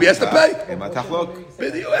shav. Maybe he has to pay. Ema tachlok.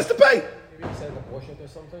 Maybe he has to pay. Maybe you said abortion or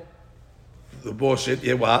something? The bullshit,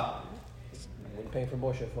 yeah, what? We're paying for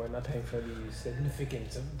abortion for not paying for the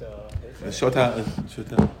significance of the... Shota.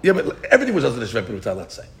 Yeah, but everything was under the Shaveh Peruta,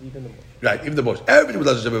 let's say. Even the abortion. Right, even the bush. Everything was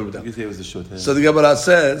under the Shaveh Peruta. You say it was the shota. So the Gemara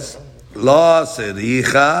says, La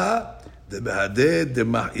sericha de behadeh de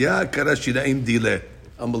mahya karashinaim dile.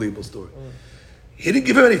 Unbelievable story. He didn't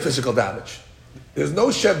give him any physical damage. There's no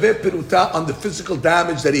Shaveh Peruta on the physical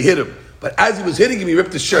damage that he hit him. But as he was hitting him, he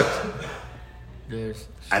ripped his shirt.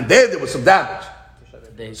 And there was some damage.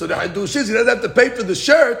 So the Hadush is he doesn't have to pay for the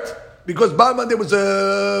shirt because Barman there was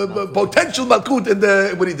a potential malkut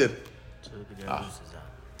in what he did.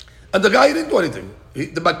 And the guy didn't do anything.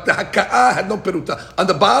 The haka'ah had no peruta. On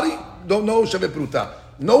the body, no shave pruta.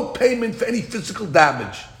 No payment for any physical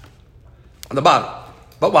damage on the bottom.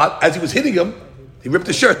 But what? As he was hitting him, he ripped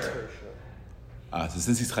his shirt. So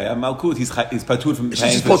since he's Chayav Malkut, he's patur from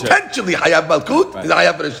paying He's for the shirt. potentially Hayav Malkut. Right. He's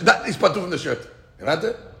Hayav for the shirt. He's patur from the shirt. You got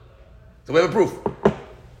it? So we have a proof.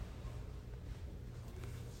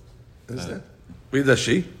 Understand? Read the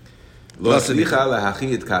she. לא צריכה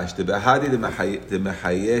להכין קש, דבהדי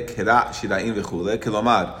דמחיה קרע שיראים וכולי,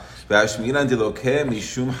 כלומר, והשמינן דלוקה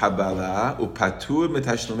משום חבלה ופטור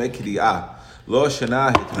מתשלומי קריאה, לא שנה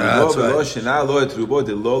התרובו ולא שנה לא התרובו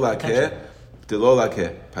דלא לקה,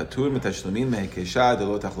 פטור מתשלומים מהקשה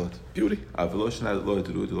דלא תחלות. Beauty. ולא שנה לא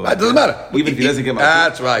התרובו דלא It doesn't matter. Even if he doesn't get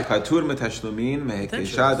That's right. פטור מתשלומים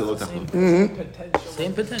מהקשה דלא תחלות.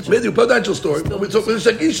 Same potential. With the potential story. So the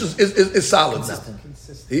Shagish is solid now.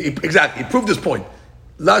 Exactly. He proved his point.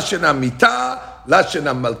 Lashena mita,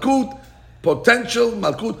 lashena malkut, potential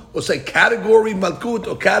malkut, or say category malkut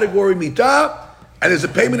or category mita, and there's a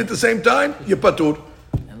payment at the same time, you're patur.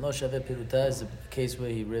 And lo shaveh piruta is a case where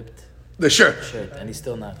he ripped The shirt. the shirt and he's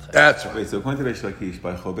still not chayav. That's right. Wait, so according to Reish Lakish,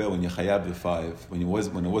 by Chobel, when you Chayav the 5, when it was a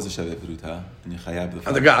Shaveh Peruta, and you Chayav the 5.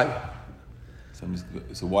 And the guy.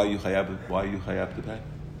 So why are you Chayav the pay?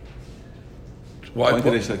 Why?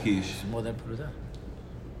 According to Reish Lakish, More than piruta.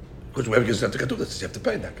 Because whoever gives them to katuv, you have to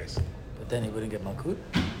pay in that case. But then he wouldn't get malkut.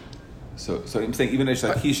 so I'm saying even Reish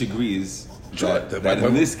Lakish agrees Sure. that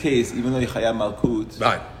in this case, even though you Chayav Malkut,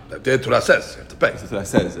 Right. The Torah says you have to pay. that's what it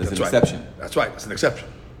says, as That's an right. exception. That's right. It's an exception.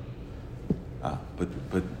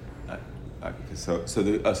 So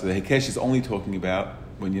the Hekesh is only talking about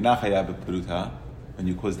when you're not Chayav Peruta, when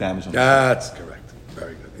you cause damage on the shirt. That's correct.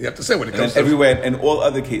 Very good. You have to say when it And comes then to everywhere, in all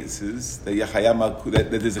other cases, that you Chayav Malkut, that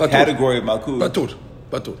there's a Patur. category of Malkut. Patur.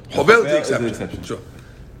 Patur. Chovel is the is the exception. exception. Sure.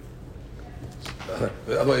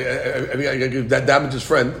 That damages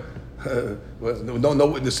friend. No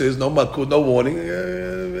witnesses, no malkut, no warning.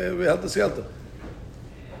 We have to see out.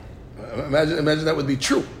 Imagine that would be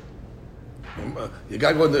true. You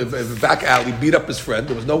got to go in the back alley, beat up his friend.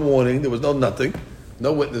 There was no warning. There was no nothing.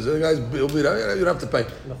 No witness. The guy's beat up. You don't have to pay.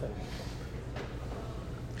 Nothing.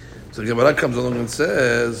 So the Gemara comes along and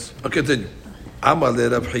says, okay, continue. Amar le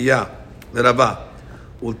Rav Hiya, le Rava.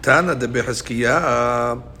 Ultana de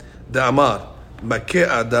Behizkiya de Amar. Makeh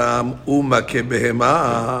Adam u makeh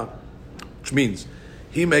behema. Which means,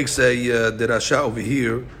 he makes a derasha over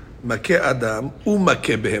here. Makeh Adam u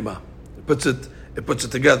makeh behema. It puts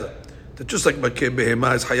it together. That just like makeh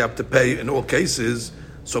behema is hayab to pay in all cases,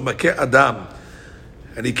 so makeh Adam,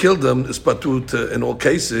 and he killed them, is patut in all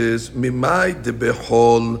cases. Mimai de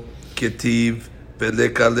behol ketiv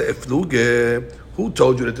veleka leefluge. Who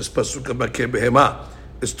told you that this pasuk of makeh behema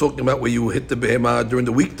is talking about where you hit the behema during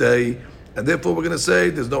the weekday, and therefore we're going to say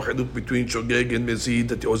there's no haluk between shogeg and mezid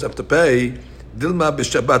that you always have to pay. Dilma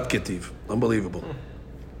b'shabbat ketiv. Unbelievable.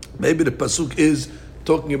 Maybe the pasuk is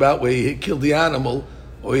talking about where he killed the animal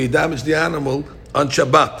or he damaged the animal on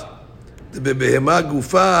Shabbat. The behema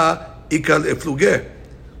gufa ikal efluge,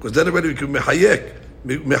 because then already we can mehayek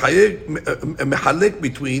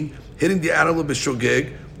between hitting the animal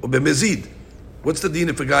b'shogeg or b'mezid. What's the din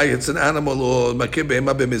if a guy hits an animal or makeh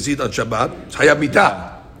behema b'mezid on Shabbat? It's hayab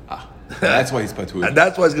mitah. That's why he's patur. And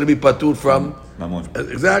that's why it's going to be patur from Mammon.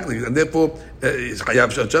 Exactly, and therefore it's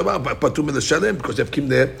chayav shalom patur min shalem because they have kim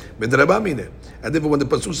there medrabamine. And therefore when the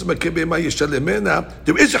pasuk says makeh behema yishalemena,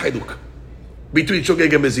 there is a haluk between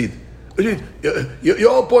shogeg and mezid. Your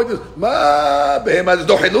whole point is ma behema, there's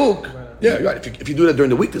no haluk. Yeah, right. If you do that during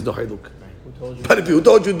the week, there's no haluk. But if you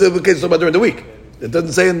told you the case about during the week, it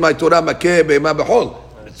doesn't say in my Torah makeh behema b'chol.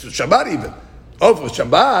 It's Shabbat even. Oh, for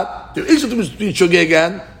Shabbat, there is a difference between shogeg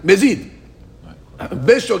and mezid.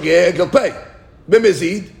 B'shogeg, he'll pay.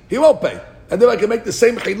 B'mezid, he won't pay. And then I can make the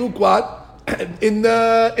same chiluk what in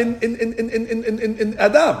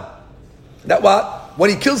Adam. That what when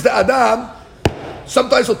he kills the Adam,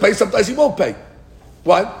 sometimes he'll pay, sometimes he won't pay.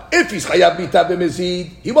 What if he's chayab mita b'mezid,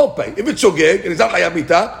 he won't pay. If it's shogeg and he's not chayab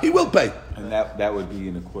mita, he will pay. And that would be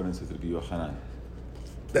in accordance with Rabbi Yochanan.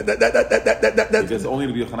 That Because only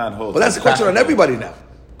Rabbi Yochanan holds. Well, that's the question on everybody now.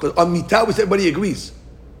 Because on Mita, we said everybody agrees.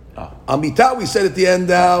 On Mita, we said at the end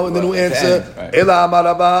now, and then we answer, Right. Ela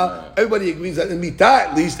Amaraba. Everybody agrees that in Mita,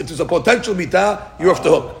 at least, if there's a potential Mita, you're off the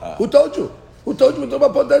hook. Who told you? Who told you we're talking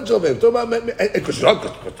about potential? We're talking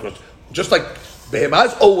about, because just like Behemah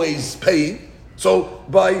is always paying, so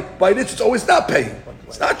by this, it's always not paying.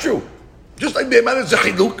 It's not true. Just like Behemah is a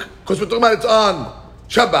chiluk, because we're talking about it's on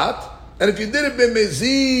Shabbat, and if you did it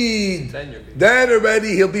b'mezid, then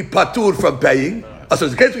already he'll be patur from paying. So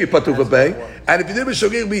it's the case where you patu for paying, and if you did it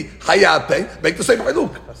b'shogeg, be hayav pay. Make the same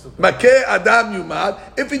haluk. Makeh adam yumad.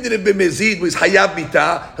 If he did it b'mezid, with hayav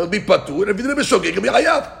mita, he'll be patu. And if he did it b'shogeg, he'll be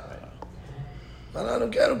hayav. I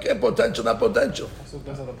don't care. Potential, not potential. So it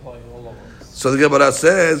doesn't apply in all of them. So the Gemara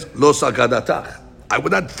says, lo sagadatach. I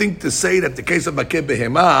would not think to say that the case of makeh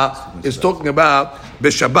behema is talking about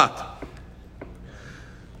b'Shabbat.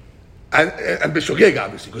 And b'shogeg,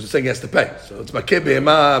 obviously, because it's saying he has to pay. So it's makeh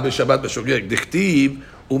behema b'Shabbat b'shogeg. Dichtiv,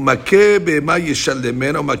 u'makeh behema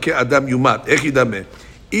yishalemena u'makeh adam yumat. Ech yidameh?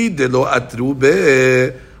 Ide lo atru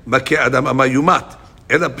be'makeh adam ama yumat.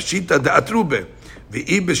 Ela pshita da'atru be.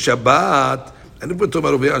 V'i b'Shabbat, and if we're talking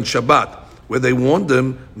about over here on Shabbat, where they warned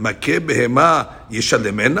them, makeh behema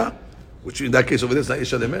yishalemena, which in that case over there is not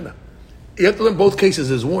yishalemena. You have to learn both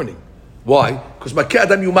cases as warning. Why? Because makeh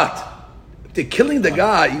adam yumat. If they're killing the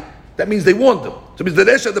guy, that means they warned them. So it means the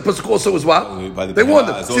Resha, the Pasuk also is what? They warned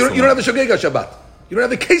them. So you don't have a Shogeg on Shabbat. You don't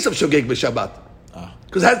have a case of Shogeg b'Shabbat.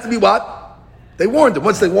 Because it has to be what? They warned them.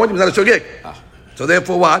 Once they warned him, it's not a Shogeg. So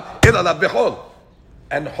therefore what? El alav bechol.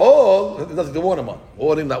 And hol, there's nothing to warn him on.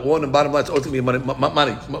 Warn him, not warn him, bottom line, it's ultimately a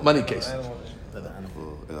money case.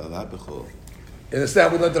 You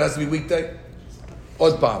understand? We learned it has to be weekday?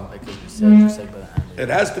 Odbam. Like you said by the hand. It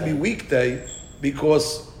has to be weekday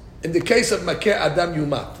because in the case of makeh adam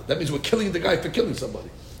yumat, that means we're killing the guy for killing somebody.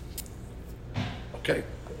 Okay,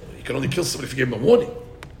 you can only kill somebody if you gave him a warning.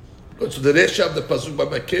 Good. So the resha of the pasuk by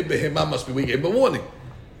makeh behema must be we gave him a warning.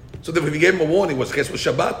 So then if you gave him a warning, what's the case with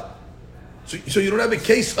Shabbat? So you don't have a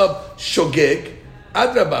case of shogeg.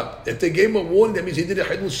 Adrabah, if they gave him a warning, that means he did a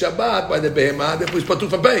chidul Shabbat by the behema, therefore he's patu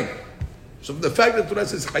for paying. So the fact that Torah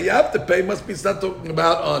says hayav to pay must be it's not talking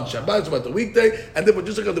about on Shabbat, it's about the weekday, and therefore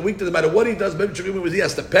just like on the weekday, no matter what he does, maybe he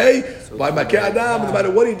has to pay. By makeh adam, no matter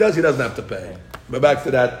what he does, he doesn't have to pay. We're back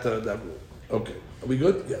to that rule. Okay, are we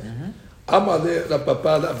good? Yes. Amar le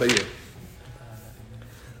Papa le Abaye.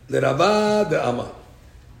 Le Rava de Amar.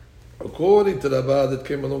 According to Rava that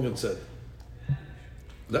came along and said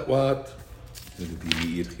that what?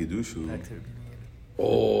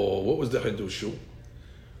 Oh, what was the chidushu?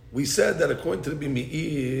 We said that according to the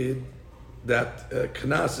Bimi'id, that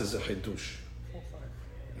Knas is a Chidush.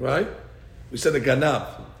 Right? We said a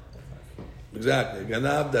Ganab. Exactly. A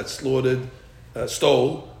Ganab that slaughtered,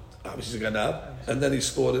 stole, obviously a Ganab, and then he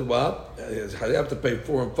slaughtered what? You have to pay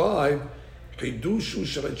 4 and 5. Chidushu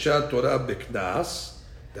Sharicha Torah B'Knas,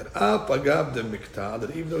 that Af Agav de Mikta, that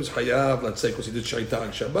even though he's Hayav, let's say, because he did Shaita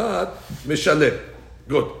on Shabbat, Mishaleh.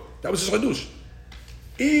 Good. That was his Chidush.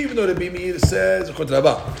 Even though the Bimir says,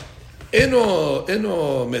 Eno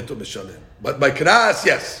meto mishalem. But by Knas,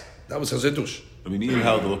 yes. That was Hazedush. I mean, you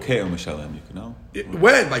held the lokeo mishalem, you know?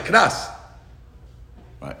 When? By Knas.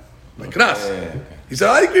 Right. By Knas. Okay. He said,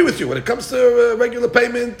 I agree with you. When it comes to regular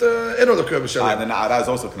payment, Eno lokeo mishalem. And then Na'ara is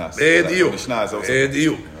also Knas. Mishnah is also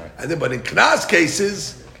And then, but in Knas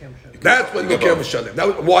cases, that's when lokeo mishalem.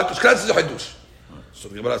 Why? Because Knas is a Hadush. So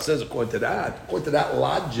the Gemara says, according to that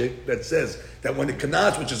logic that says that when the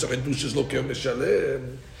Knas, which is a Hadush, is lokeo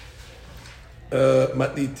mishalem,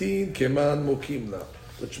 matnitin keman mokimla,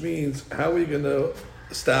 which means how are you going to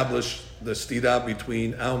establish the stira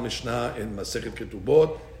between our Mishnah in Masechet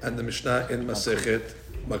Ketubot and the Mishnah in Masechet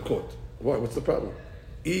Makot? Why? What's the problem?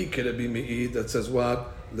 I kerebi mi'id that says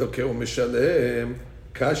what? Lokeo mishalem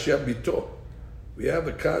kasha bito. We have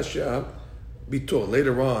a kasha bito.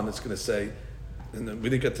 Later on, it's going to say, and we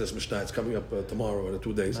didn't get to this Mishnah. It's coming up tomorrow or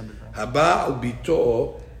 2 days. Haba al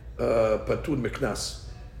bito patur meknas.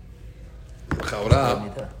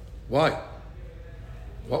 Why?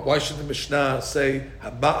 Why should the Mishnah say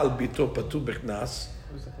Haba'al bito patu b'knas?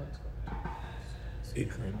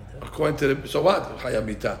 According to the, so what?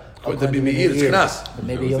 Chayamita. According to Bimi'ir, it's knas. But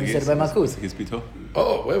maybe he only said it by Malchus. His bito.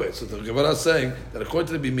 Oh, wait. So the Gemara is saying that according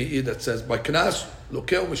to the Bimi'ir that says by knas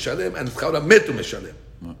lokeu mishalem and chawra metu mishalem.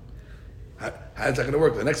 How is that going to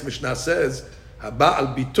work? The next Mishnah says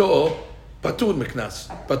Haba'al bito patur meknas,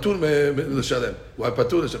 patur l'shalem. Why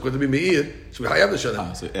patur? According to Bimi'ir, so we hayav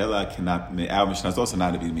l'shalem. So Ella cannot. Our Mishnah is also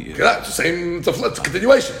not a Bimi'ir. It's the same. It's a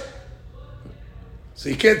continuation. So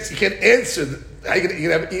you can't answer. How you can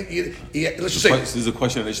have? Let's just say this is a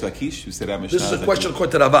question of Ish Lakish. Who said our Mishnah? This is a question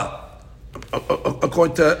according to Rabbah.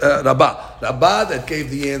 According to Rabbah that gave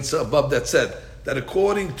the answer above that said that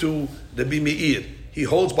according to the Bimi'ir, he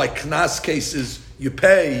holds by Knas cases you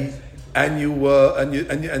pay and you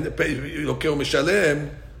pay lokeo mishalem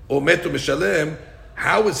or metu mishalem.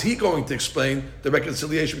 How is he going to explain the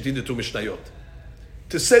reconciliation between the two Mishnayot?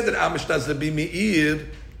 To say that our Mishnah is the Bimi'ir,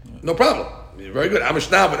 no problem. Very good. Our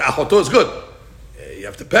Mishnah with Achoto is good. You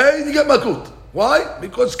have to pay and you get Malkut. Why?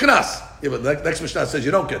 Because it's Knas. Yeah, but the next Mishnah says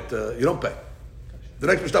you don't pay. The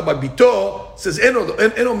next Mishnah by Bito says eno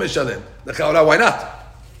mishalem. Why not?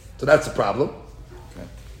 So that's the problem. Okay.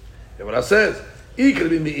 And what I says, ikr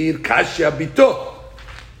bi meir kashya Bito,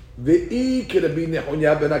 ve'ikr bi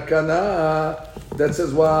nechonya ben Akana. That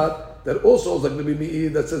says what? That also is like the meir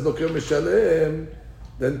that says lokeh mishalem.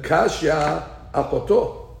 Then kashya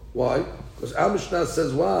achoto. Why? Because our Mishnah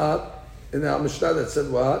says what? In our Mishnah that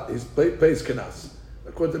said what? He pays kanas.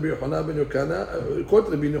 According to Rabbi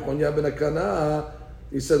Yechonya ben Akana,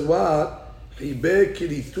 he says what? Chibe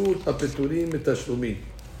kilitut apeturim mitashlumin.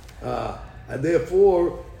 And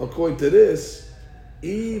therefore, according to this,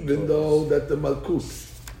 even though that the malkut,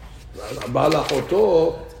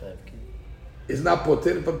 balachoto, is not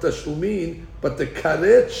poter from tashlumin, but the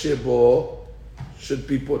karet shebo should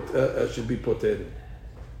be poter.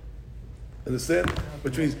 Understand?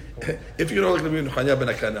 Which means, if you don't like Rabbi Yechonya ben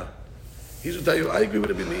Akana, he's going to tell you, I agree with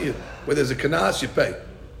Rabbi Meir. Where there's a kanas, you pay.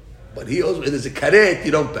 But he also, where there's a karet, you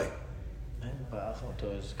don't pay. And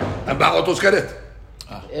ba'achoto's karet.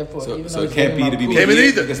 So it can't be to be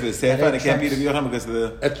either. because of the sefer, and it can't be to be because of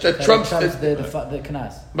the... That trumps the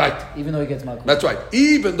kanas. Right. Even though he gets malkut. That's right.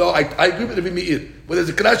 Even though I agree with Rabbi Meir. Where there's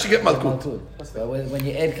a kanas, you get malkut. But when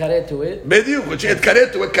you add karet to it... Mediu, when you add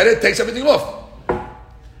karet to it, karet takes everything off.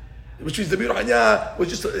 Which means the Rabbi Yechonya was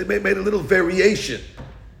just made a little variation.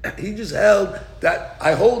 He just held that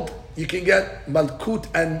I hold you can get malkut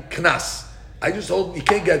and knas. I just hold you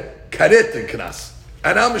can't get karet and knas.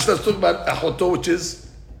 And now Mishnah is talking about achoto, which is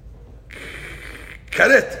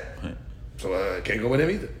karet. So I can't go with him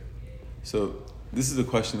either. So this is a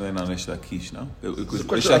question then on Ish Lakish, no? Because It's Ish a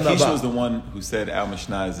question on Lakish Nabal. was the one who said our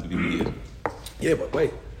Mishnah is to be Meir. Yeah, but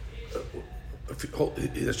wait.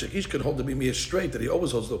 If Shakish can hold the Bimiyah straight, that he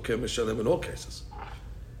always holds the Lokeh Mishalem in all cases.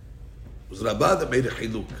 It was Rabbah that made a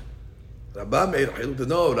chiluk. Rabbah made a chiluk.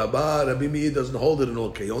 No, Rabbi Meir doesn't hold it in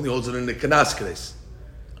all cases. He only holds it in the Kanas case.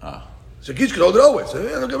 Shakish could hold it always.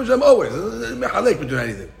 Lokeh Mishalem always. Mechalek between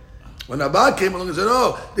anything. When Rabbah came along and said,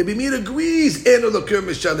 "Oh, the Bimiyah agrees in Lokeh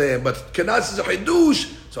Mishalem, but Kanas is a chidush."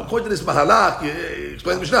 So according to this mahalach, you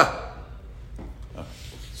explain the Mishnah.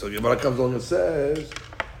 So Gemara comes along and says,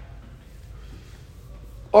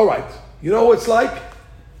 all right, you know what it's like?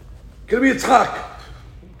 Gonna be a tzchak.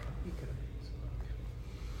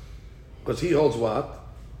 Because he holds what?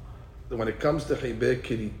 That when it comes to chibeh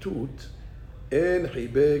kiritut, en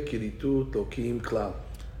chibeh kiritut lokim klal.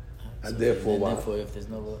 And therefore what? Therefore, if there's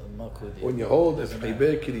no malkut... When you hold if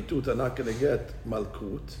chibeh kiritut are not going to get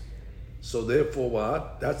malkut, so therefore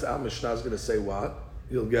what? That's our Mishnah is going to say what?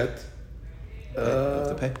 You'll get... you have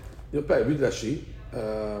to pay. You'll pay. Read Rashi.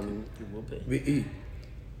 You will pay. V'i.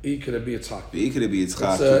 Could it be Yitzchak? V'ikre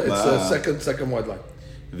b'Yitzchak It's a second wide line.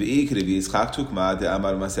 V'ikre b'Yitzchak tukma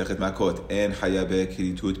de'amar masechet makot en chaya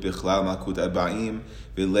be'kiritut b'chlal malkut 40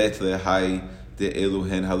 v'let lehai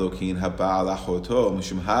de'eluhen halokin haba'al achoto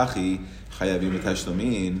mishum hachi chayavim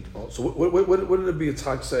etashlomin. So what did the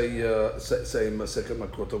Yitzchak say in Masechet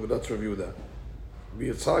Makot? Let's review that.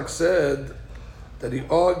 Yitzchak said that he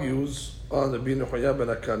argues on the Rabbi Yechonya ben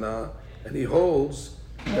Akana, and he holds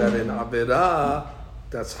that in Averah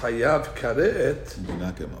that's Hayav Karet. Do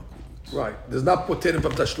not get malkut. Right. There's not poterim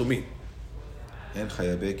from Tashlumin. En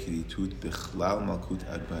chaya be'kiritut b'chlal malkut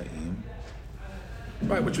 40.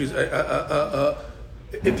 Right, which means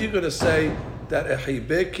if you're going to say that a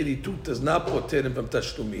Hayav Kiritut does not poterim from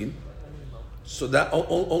Tashlumin, so that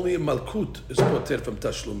only a Malkut is poter from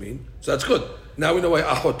Tashlumin. So that's good. Now we know why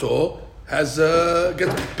Achoto has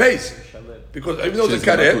gets pays. Because even though it's a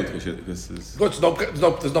Karet,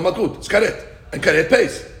 there's no Malkut, it's Karet. And Karet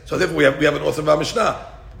pays. So therefore we have an author of our Mishnah.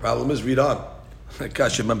 Problem is, read on.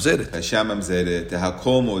 Kasha Mamzeret. Kasha Mamzeret.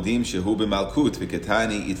 Tehakol modim shehu b'malkut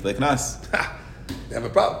v'ketani itlek nas. They have a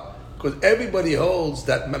problem. Because everybody holds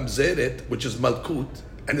that Mamzeret, which is Malkut,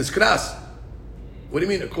 and it's Knas. What do you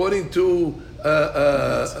mean? According to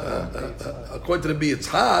the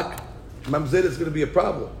Yitzchak, Mamzeret is going to be a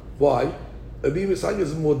problem. Why? Rabbi Yitzchak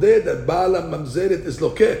is modeh that Bala Mamzeret is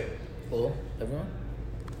Lokeh. Oh, everyone?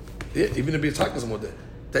 Yeah, even Rabbi Yitzchak is modeh.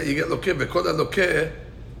 That you get Lokeh, v'kol Lokeh,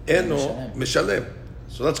 eno mishalem.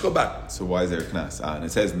 So let's go back. So why is there a knas? And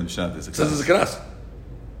it says in the Mishnah there's a It says knas. it's a Knas.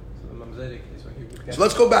 So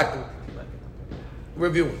let's go back.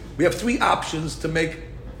 Review. We have three options to make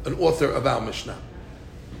an author of our Mishnah.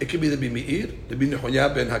 It could be the Meir, the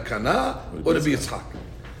Yechonya ben Hakana, or the Yitzchak.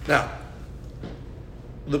 Now,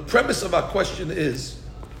 the premise of our question is,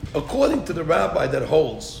 according to the rabbi that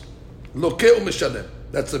holds Lokeh u'mishalem,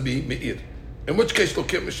 that's the Meir. In which case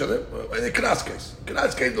Lokeh u'mishalem? In the Knas case.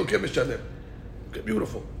 Knas case Lokeh u'mishalem. Okay,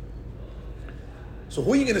 beautiful. So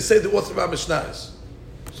who are you going to say the author of our Mishnah is?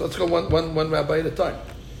 So let's go one rabbi at a time.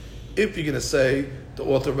 if you're going to say the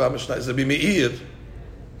author of our Mishnah is Rabbi Meir,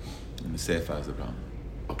 And the Sefer is the problem.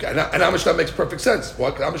 okay, and our Mishnah makes perfect sense. Why?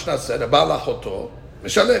 Because our Mishnah said, Abal Achoto,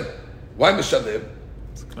 Mishalem. Why Mishalem?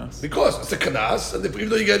 It's a knas. Because it's a kanas, and even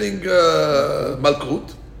though you're getting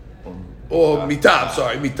malkut, or mitah, I'm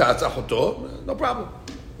sorry, mitah, it's achoto, no problem.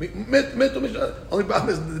 Only problem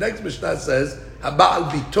is the next Mishnah says, Haba'al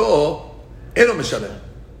bito, eno mishalem.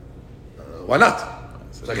 Why not?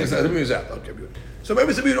 So I guess let me use that. Okay, good. So maybe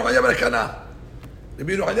it's Rabbi Yochanan ben Akana.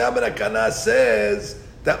 Rabbi Yochanan ben Akana says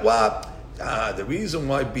that what? The reason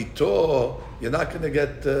why bito, you're not going to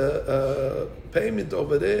get payment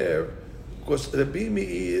over there, because Rabbi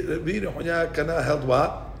Yochanan ben Akana held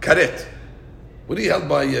what? Karet. What he held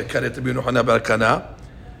by Karet, Rabbi Yochanan ben Akana?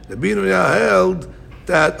 Rabbi Yochanan held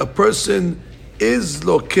that a person is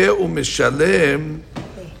lokeh u'mishalem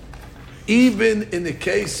even in the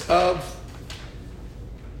case of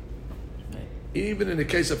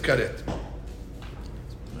karet.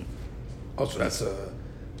 Oh, so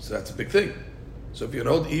that's a big thing. So if you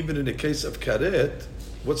hold even in the case of karet,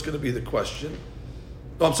 what's going to be the question?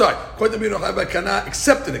 No, I'm sorry. According to Rabbi Yochanan ben Akana,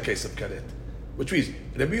 except in the case of karet, which means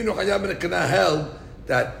Rabbi Yochanan ben Akana held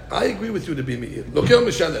that I agree with you, Rabbi Meir. Lokeh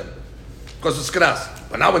u'mishalem. Because it's knas.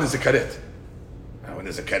 But now when there's a karet. Now when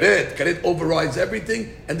there's a karet overrides everything,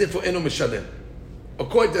 and therefore eno mishalem.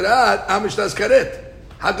 According to that, our Mishnah is karet.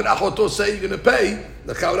 How could Achoto say you're going to pay?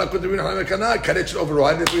 The Chaura could be karet should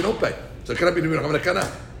override it if we don't pay. So it cannot be Rabbi Yochanan.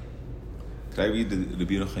 Can I read the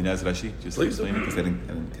Rabbi Yochanan's Rashi? Just Please explain it because I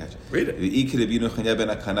didn't catch it. Read it. The Iki Rabbi Yochanan ben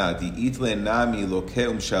Akana, the Itle Nami Lokeh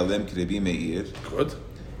Umshalem Rabbi Meir. Good.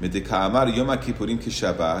 מדכאמר יום הכיפורים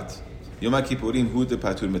כשבת, יום הכיפורים הוא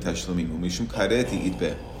דפטור מתשלומים, ומשום כרת יתבה.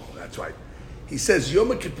 That's right. He says Yom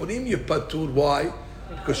Kippurim you patur. Why?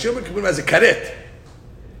 Because Yom Kippurim has a karet.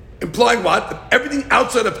 Implying what? That everything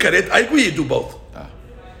outside of karet, I agree you do both.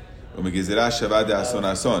 ומגזרה שווה דאסון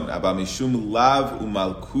אסון, אבל משום לאו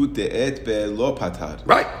ומלכות דעת בלא פטר.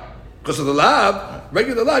 Right. Because of the lab,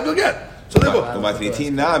 regular lab you'll get. So therefore,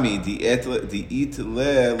 ומתניתין נמי דאית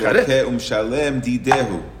ללוקה ומשלם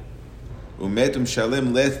דידהו, ומת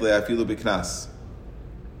ומשלם לת לה אפילו בקנס.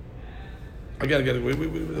 I gotta get it.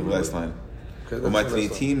 The last line. Okay, that's the last line.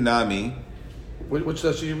 ומתניתין נמי, Which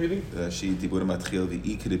Rashi are you reading? שהיא דיבור מתחיל,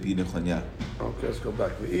 ואי כרבי נחוניה. Okay, let's go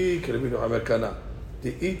back. V'i Rabbi Yochanan Kana.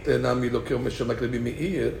 Di'it nami lokeh u'mishalem Rabbi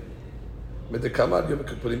Meir. Medekamad Yom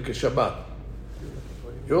Kippurim keshabbat.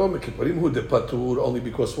 Yom Kippurim hu de patur only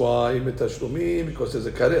because why? Metashlumim because there's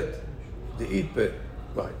a karet. Di'it pe.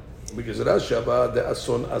 Right. Because Shabbat de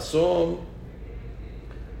ason.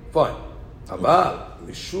 Fine. Aval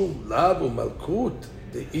mishum lav u'malkut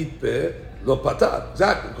di'it pe lo patar.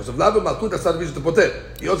 Exactly. Because of lav u'malkut that's not the reason to poter.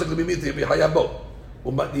 Yosek Rabbi Meir to be hayabo.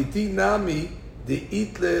 U'matniti nami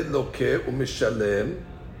di'it le lokeh u'mishalem.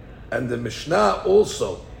 And the Mishnah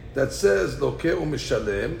also that says lokeh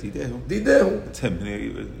u'mishalem didehu. It's him.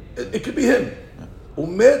 It could be him.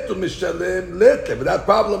 Umet u'mishalem letle. But that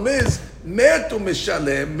problem is met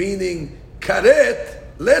u'mishalem meaning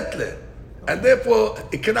karet letle. And therefore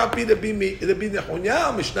it cannot be the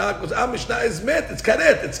Nechunya Mishnah because our Mishnah is met. It's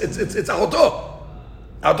karet. It's ahoto.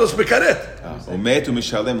 Ahotos bekaret. ומת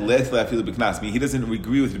ומשלם לת לה אפילו בקנס. I mean, he doesn't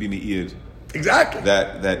agree with Rabbi Meir. Exactly.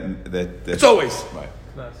 That It's always. right.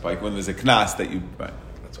 Like when there's a knas that you right.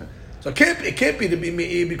 That's right. So it can't be the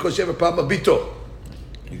Meir because you have a problem with bito.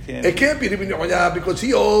 You can't. It can't be the Nechunya because he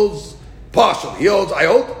holds partially. He holds I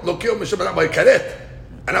hold lokeh u'mishalem by karet,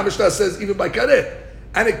 and our Mishnah says even by karet.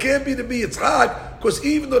 And it can't be the Yitzhak, because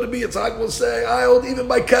even though the Yitzhak will say, I hold even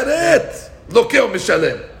by karet, lokeh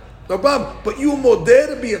u'mishalem. No problem. But you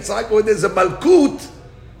modeh the Yitzhak, where there's a malkut,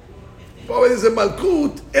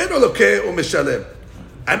 eno lokeh u'mishalem.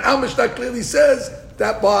 And our Mishnah clearly says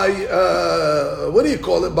that by, what do you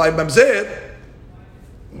call it, by mamzer,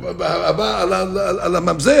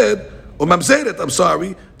 mamzer, or mamzeret, I'm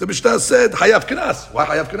sorry, the Mishnah said, hayav knas. Why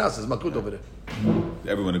hayav knas? There's malkut over there.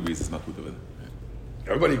 Everyone agrees it's malkut over there.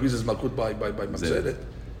 Everybody agrees it's malkut by mamzeret.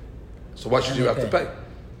 So why should you have to pay?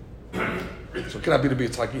 So it cannot be the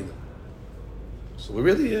Yitzhak either. So we're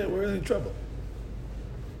really in trouble.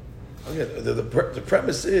 Again, the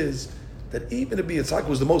premise is that even the Yitzhak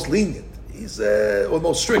was the most lenient. He's or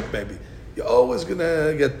most strict maybe. You're always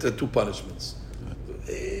gonna get two punishments.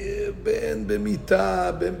 Ben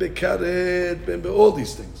b'mita, ben b'karet, ben all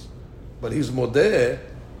these things. But he's modeh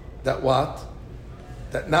that what?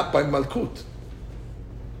 That not by malkut.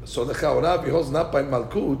 So the Chaurav holds not by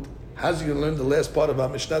malkut. How's he going to learn the last part of our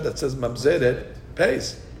Mishnah that says mamzeret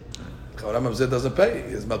pays? Chaurav mamzer doesn't pay.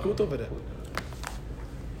 He has malkut over there.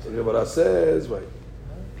 So the Gemara says, wait.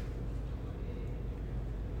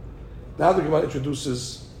 Now the Gemara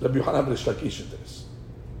introduces Rabbi Yochanan ben Shlakish into this.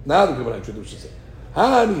 Now the Gemara introduces it.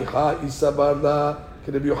 Hani ha isabarla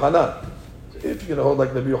Rabbi Yochanan. So if you're going to hold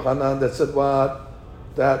like Rabbi Yochanan that said what?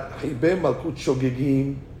 That Chibei Malkut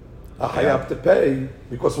Shogegim a Hayab to pay,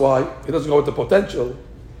 because why? He doesn't go with the potential.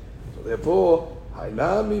 So therefore,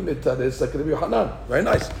 Hainami Mitares like Rabbi Yochanan. Very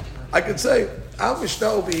nice. I could say, our Mishnah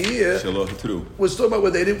over here was talking about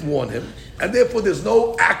where they didn't warn him, and therefore there's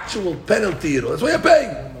no actual penalty at all. That's why you're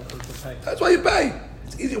paying. That's why you pay.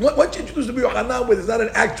 It's easy. Once you introduce Rabbi Yochanan where there's not an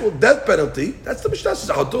actual death penalty, that's the Mishnah says,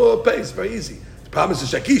 how to pay. It's very easy. The problem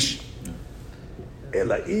is the Shakish. Because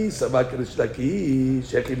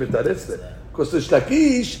the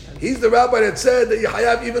Shlakish, he's the rabbi that said that you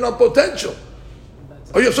have even on potential.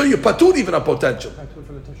 So you patur even on potential. So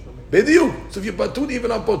if you patur even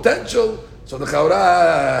on potential, so the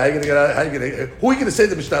Chaura, who are you going to say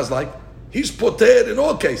the Mishnah is like? He's poter in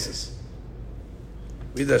all cases.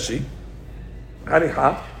 Midashi.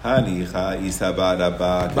 Hanicha. הניחא איסבא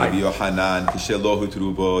רבא כרבי יוחנן כשלא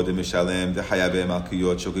הותרו בו דמשלם דחייבי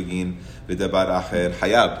מלכויות שוגגין ודבר אחר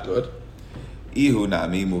חייב. איהו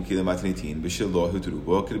נעמי מוקי למתניתין בשלא הותרו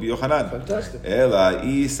בו כרבי יוחנן. אלא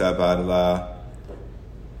איסבא לה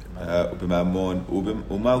בממון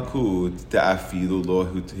ומלכות דאפילו לא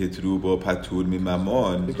הותרו בו פטור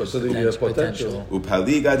מממון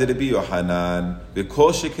ופליגה דרבי יוחנן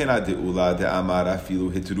וכל שכן הדאולה דאמר אפילו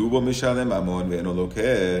התרו בו משלם ממון ואינו לוקה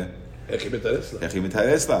איך היא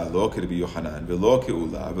מתארס לה לא כרבי יוחנן ולא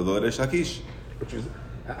כאולה ולא ריש לקיש.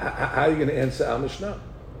 How are you going to answer our Mishnah?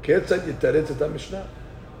 כיצד יתרץ את המשנה?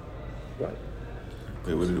 Right.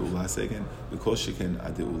 Wait, what did אולה say again? וכל שכן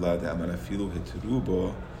הדאולה דאמר אפילו התרו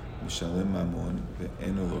בו משלם ממון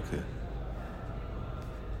ואינו לוקה.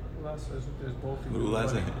 Ula says there's both Ula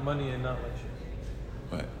says money and not like shit.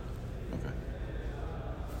 Right. Okay.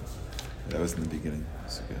 That was in the beginning.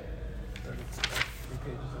 So, yeah. 3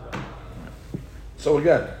 pages of that. So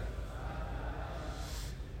again,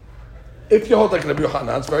 if you hold like Rabbi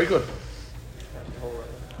Yochanan, it's very good.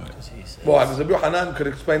 Well, Rabbi Yochanan could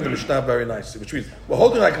explain the Mishnah very nicely, which means we're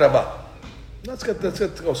holding like Rabbah. Let's get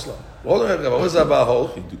go slow. We're holding like Rabbah. What does Rabbah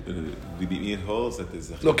hold? It holds that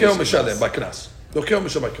there's a Lokeo Mishalem by Knas. Lokeo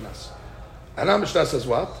Mishalem by Knas. And our Mishnah says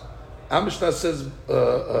what? Our Mishnah says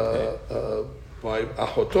by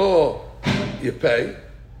Achoto you pay,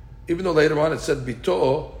 even though later on it said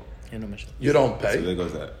Bito you don't pay. So there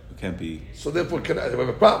goes that. It can't be. So therefore, we have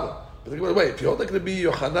a problem. But wait, if you hold like Rabbi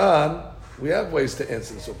Yochanan, we have ways to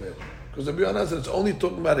answer this over here. Because Rabbi Yochanan said it's only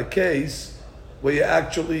talking about a case where you're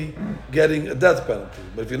actually getting a death penalty.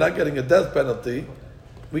 But if you're not getting a death penalty,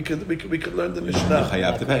 we could learn the Mishnah.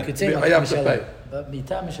 Hayab to pay. could say Hayab to pay. But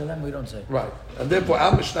mita mishalem we don't say. Right, and therefore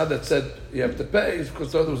our Mishnah that said you have to pay is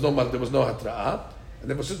because there was no hatra'ah, and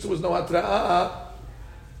therefore since there was no hatra'ah,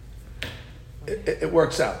 it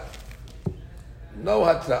works out. No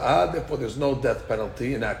hatra'ah, therefore there's no death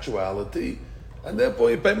penalty in actuality, and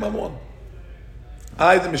therefore you pay mamon.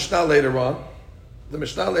 The Mishnah later on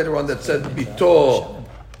that said bito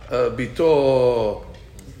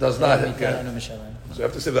does not get. So you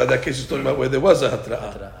have to say that case is talking about where there was a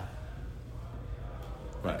hatra'ah.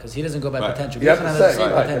 Right. Because he doesn't go by potential. You have to say,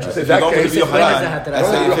 potential. Say that case.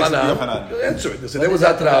 Yochanan. Answer it. So there was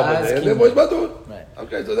hatra'ah over there, and there was badud. Right.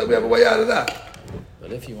 Okay, so then we have a way out of that.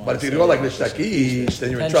 But if you want, But if you go like the Shakish,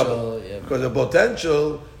 then you're in trouble. Because the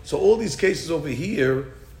potential, so all these cases over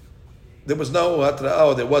here, there was no hatra'ah,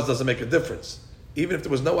 or there was, doesn't make a difference. Even if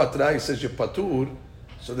there was no hatra'ah, he says you're patur,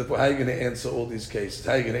 so therefore how are you going to answer all these cases?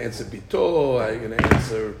 How are you going to answer bito? How are you going to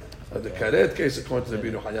answer the karet case according to the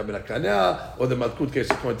Binu Hanya ben Akanya, or the Malkut case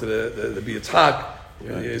according to the Yitzhak?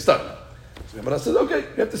 You're stuck. So Gemara says, okay,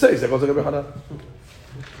 you have to say,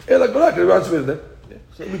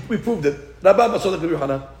 so we proved it. Rabba Masodak Rabbi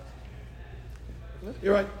Yochanan.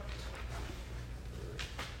 You're right.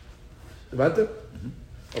 הבנתם?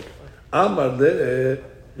 Okay. אמר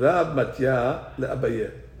לרב מתיה לאביה.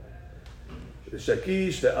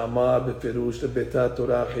 שקיש לאמר בפירוש לביתה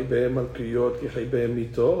תורה חיבי מלכויות כחיבי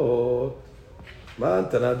מיתות. מה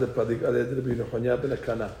הנתנה דפליג על ידי רבי נחוניה בן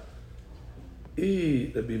הקנה?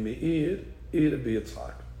 אי רבי מאיר, אי רבי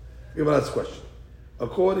יצחק. Give me last question.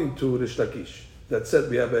 According to the Shlakish, that said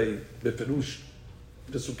we have a beferush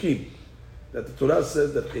pesukim, that the Torah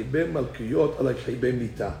says that chibei malkiyot are like chibei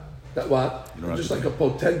mita. That what? Just like a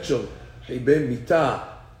potential chibei mita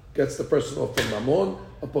gets the person off from mamon,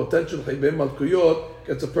 a potential chibei malkiyot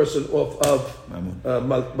gets a person off of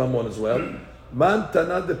mamon as well. Man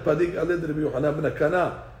tana de padig aled Rabbi Yochanan ben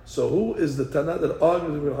Akana. So who is the tana that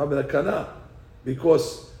argues with Rabbi Yochanan ben Akana?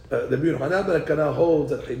 Because Rabbi Yochanan ben Akana holds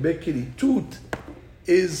that chibei kilitut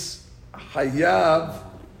is Hayav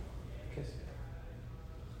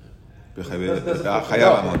חייב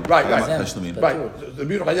המון. Right. תשלומים. Right.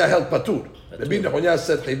 Rabbi Yochanan held patur. Rabbi Yochanan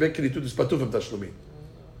said chaybe kritut is patur from tashlumin.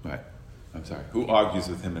 Right. I'm sorry. Who argues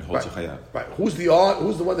with him and holds chayav? Right. Who's the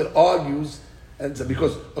one that argues? And so,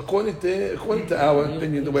 because according to our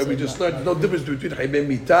opinion, the way we just learned, there's no difference between chaybe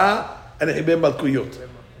mita and chaybe malkuyot.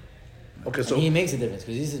 Okay, so he makes a difference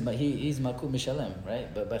because he's Malkut Mishalem,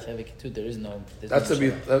 right? But by Chayve Ketut there is no. that's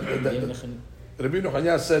the Rabbi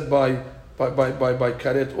Yochanan said by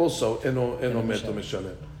karet also eno meto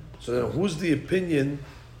mishalem. So then, who's the opinion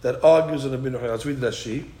that argues in Rabbi Yochanan? Let's read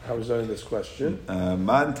Rashi. How is in this question?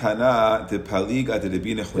 Man tana de palig ad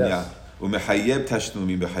Rabbi Nechunya ומחייב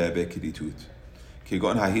תשלומים בחייבי כריתות.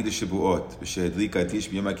 כגון ההיד השבועות ושהדליק האדיש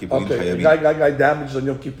ביום הכיפורים חייבים. Guy damaged on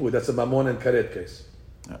Yom Kippur. That's a mamon and karet case.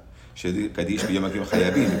 שהדליק האדיש ביום הכיפורים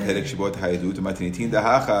חייבים בפרק שבועות העדות ומתניתין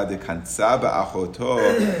דהכה דקנצה באחותו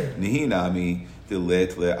נהי נמי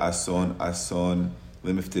דלת לאסון אסון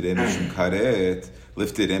למפטרי משום כרת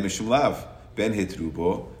לפטרי משום לאו בין התרו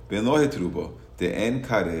בו בין לא התרו בו דאין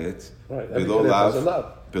כרת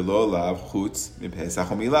בלא לאו חוץ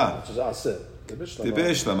מפסח ומילה.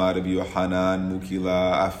 דבשלמה רבי יוחנן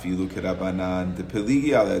מוקילה אפילו כרבנן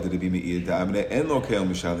דפליגי עליה דרבי מאיר דאמנה אין לו כאל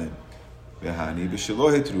משלם והני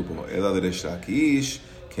בשלו התרו בו אלא לריש לקיש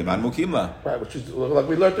כמן מוקים לה. Right, which is like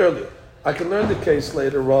we learned earlier. I can learn the case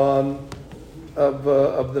later on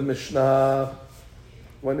of the Mishnah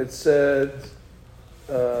when it said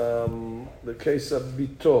the case of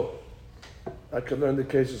Bito. I can learn the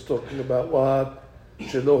cases talking about what?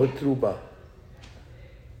 Shelo Hitruba.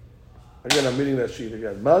 Again, I'm reading that sheet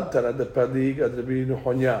again. Mad Tana de Padig ad Rabbi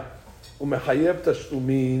Nechonya umechayev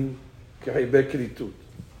tashlumin kehaybe kritut.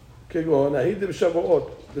 Kegon ahid the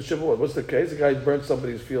Shavuot. What's the case? The guy burned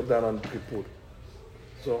somebody's field down on Kippur.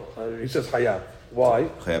 So he says hayav. Why?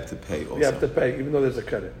 חייב to pay also. You have to pay, even though there's a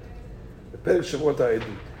karet. The Perek Shavuot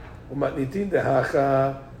ha'edut. Umatnitin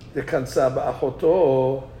dehacha dekansa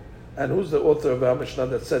ba'achoto. And who's the author of our Mishnah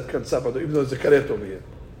that said kansa ba'achoto, even though there's a karet over here?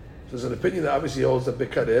 So there's an opinion that obviously holds a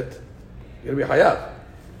big karet. You're going to be hayav.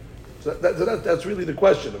 So that's really the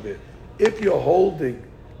question of it. If you're holding,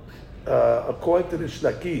 according to the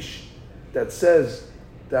Shlakish, that says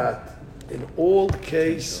that in all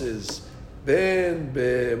cases, ben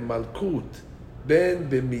be'malkut, ben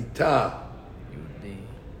be'mita,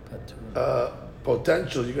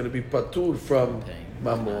 potential, you're going to be patur from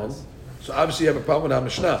mamon. So obviously you have a problem with our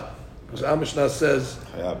Mishnah, because our Mishnah says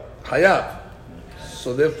hayav.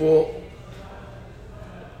 So therefore,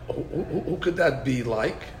 who could that be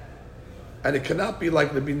like? And it cannot be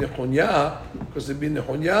like Rabbi Nechonya, because Rabbi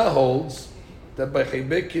Nechonya holds that by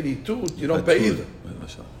chaybe kiritut you don't pay either.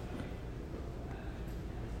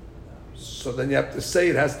 So then you have to say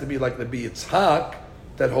it has to be like Rabbi Yitzhak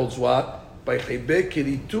that holds what? By chaybe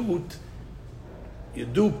kiritut you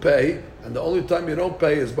do pay, and the only time you don't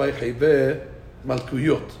pay is by chaybe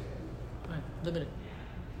malkuyot. Limited.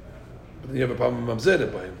 But then you have a problem with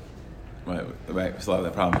mamzeret by him. Right. So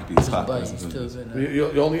that problem would be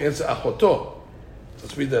You only answer achoto.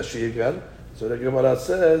 Let's read that she again. So the Gemara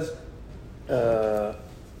says,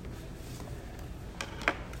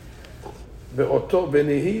 "Ve'oto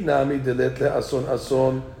v'nihi nami delet le'ason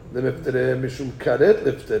ason lemeftere mishum karet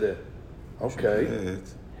leftere." Okay.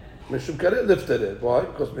 Mishum karet leftere. Why?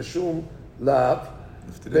 Because mishum lav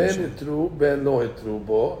ben itru ben lo itru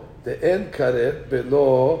bo de'en karet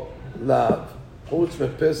be'lo lav. חוץ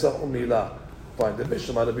מפסח ומילה. Fine. The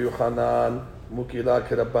Mishnah Rabbi Yochanan מוקילה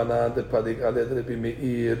כרבנן דפליג על יד רבי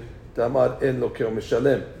מאיר דאמר אין לו כאו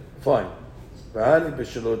משלם. Fine. והני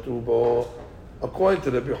בשלו יתרו בו. According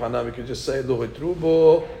to Rabbi Yochanan, we can just say lo yitru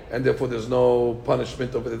bo, and therefore there's no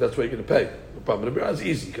punishment over there. That's why you're going to pay. No problem. Rabbi Yochanan is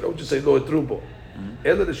easy. You can always just say lo yitru bo.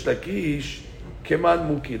 Ela l'shlakish keman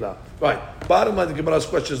mukila. Right. Bottom line, the Gemara's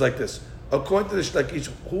question is like this. According to the Shlakish,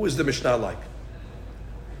 who is the Mishnah like?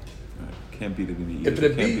 Can't be the If the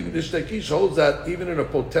Shtakish holds that even in a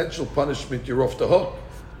potential punishment you're off the hook,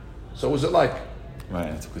 so what's it like? Right,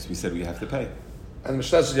 that's because we said we have to pay. And the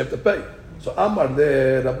Mishnah says you have to pay. So Amar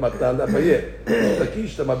le Rab Matan Abaye,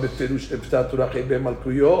 Shtakish tama befirush leftat Torah chaybe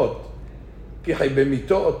malkuyot, ki chaybe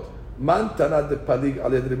mitot, man tana de palig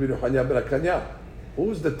al yed Rabbi Yochanan ben Hakanya.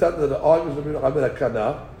 Who's the Tana that argues Rabbi Yochanan ben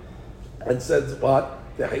Hakanya and says what?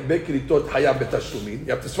 The chaybe kiritot hayab betashlumin.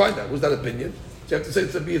 You have to find that. Who's that opinion? So you have to say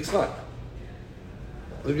it's a Yitzchak.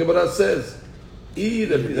 The Gemara says,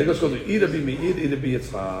 either be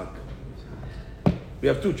Yitzchak. We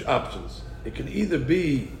have two options. It can either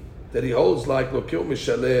be that he holds like Lokil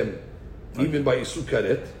Mishalem, even by Isu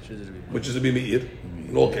Karet, which is a Meir,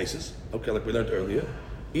 in all cases. Okay, like we learned earlier.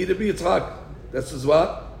 Either be Yitzchak. That says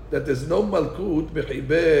what? That there's no Malkut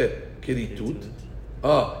Bechibeh Kiritut,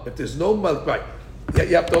 If there's no malkut, right? Yeah,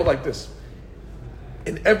 you have to hold like this.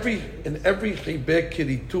 In every chibek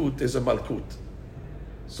kiritut, there's a malkut.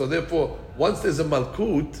 So therefore, once there's a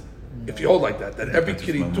malkut, if you hold like that every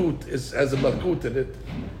kiritut has a malkut in it.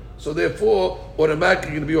 So therefore,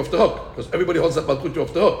 automatically you're going to be off the hook because everybody holds that malkut, you're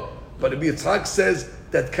off the hook. But Rabbi Yitzchak says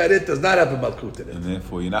that karet does not have a malkut in it, And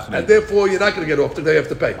therefore, you're not going to get off the day you have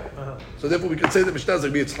to pay. So therefore, we can say that Mishnah is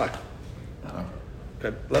Rabbi Yitzchak.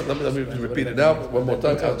 Okay, let me repeat it now one more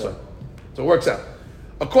time. So it works out.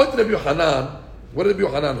 According to Rabbi Yochanan, what did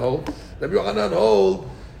Rabbi Yochanan hold? Rabbi Yochanan hold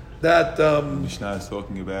that Mishnah is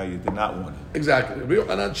talking about you did not want it. exactly. Rabbi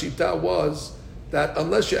Yochanan shita was that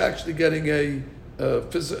unless you're actually getting a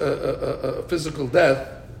physical death,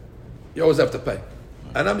 you always have to pay.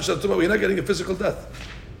 And I'm sure you're not getting a physical death.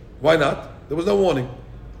 Why not? There was no warning.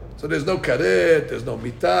 So there's no karet, there's no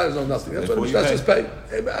mitah, there's no nothing. That's why the Mishnah says pay.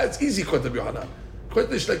 It's easy, according to Rabbi Yochanan.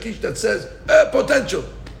 According to Shlakish, that says potential.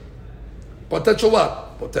 Potential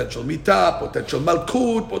what? Potential mitah, potential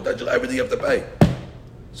malkut, potential everything you have to pay.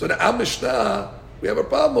 So the Am Mishnah, we have a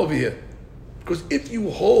problem over here. Because if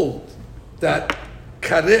you hold that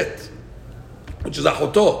karet, which is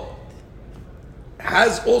achoto,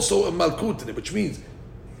 has also a malkut in it, which means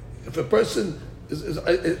if a person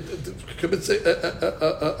commits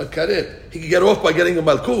a karet, he can get off by getting a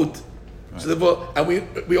malkut. Right. So therefore, and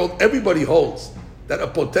we hold, everybody holds that a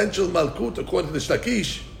potential malkut, according to the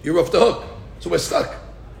Shlakish, you're off the hook. So we're stuck.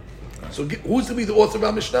 So who's going to be the author of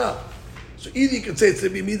our Mishnah? So either you can say it's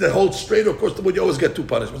going to be me that holds straight, or of course the would you always get two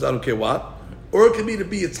punishments, I don't care what. Or it can be to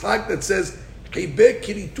be Yitzchak that says, Chibek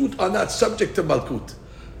kiritut are not subject to malkut.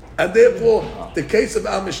 And therefore, the case of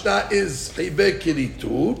our Mishnah is Chibek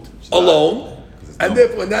kiritut alone. And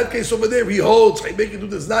therefore, in that case over there, he holds Chibek kiritut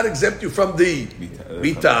does not exempt you from the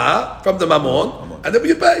mitah, from the mammon, and then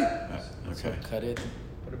you pay. Okay. Karet.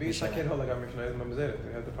 Rabbi Yitzchak can't hold like our Mishnah is mamzeret.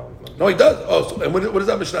 We have the problem with mamzeret. No, he does. Oh, so, and what does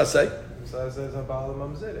that Mishnah say? It says there's a baal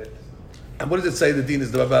mamzeret. And what does it say? The deen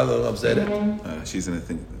is the babal mamzeret. She's going to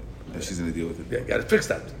think. She's going to deal with it. Yeah, you got to fix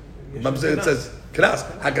that. Mamzeret says knas.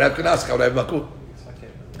 How can I have knas? How would I have makut?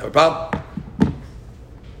 Have a problem?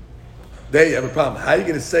 There you have a problem. How are you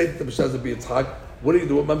going to say that the Mishnah is a Yitzchak? What do you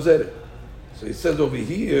do with mamzeret? So he says over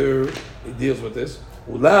here, he deals with this.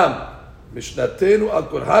 Ulam mishnatenu al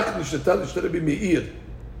korhach nishtata nishtata b'meir.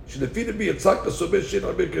 שלפי רבי יצחק הסובר שאין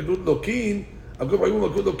הרבה כדות לוקין, אבל כל פעמים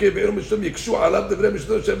מלכות לוקין ואינו משלם יקשו עליו דברי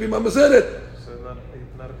משנה שהביא מהמזרת.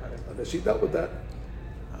 And she dealt with that.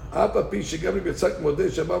 אף על פי שגם רבי יצחק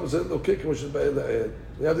מודה שהבא המזרת לוקין כמו שבא אל.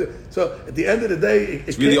 So at the end of the day,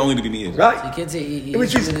 it's really only to be me. Right. So you can't say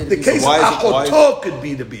Which is the case of Achoto could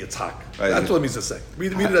be to be Yitzchak. That's what it means to say.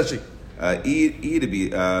 Read it, Rashi.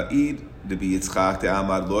 דבי יצחק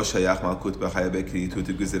דאמר לא שייך מלכות בחיי בכריתות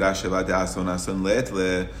גזירה שווה דאסון אסון לית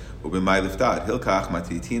ובמאי לפתר. הלקח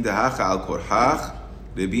מתיתין דהכה על כורחך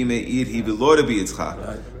רבי מאיר היא ולא רבי יצחק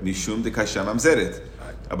משום דקשה ממזרת.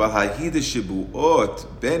 אבל ההיא דשבועות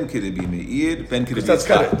בין כרבי מאיר בין כרבי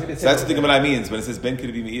יצחק. So that's what the Gemara means when it says בין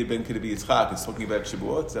כרבי מאיר בין כרבי יצחק. It's talking about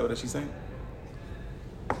Shabuot. Is that what she's saying?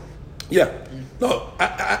 Yeah. No,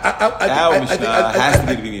 Our Mishnah has to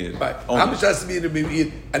be to be needed. Right. Our Mishnah has to be to be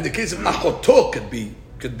needed. And the case of Achoto could be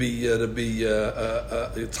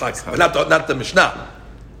Yitzchak, but not the Mishnah.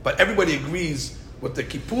 But everybody agrees with the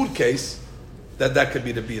Kippur case that could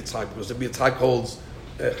be the Yitzchak, because the Yitzchak holds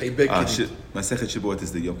Chibek. Masechet Shabuot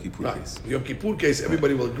is the Yom Kippur case. The Yom Kippur case,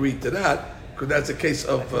 everybody will agree to that, because that's a case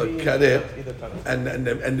of Karet,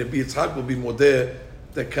 and the Yitzchak will be more there.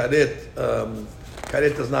 The Karet.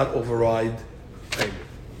 Karet does not override payment.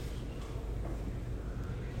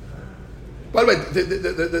 By the way,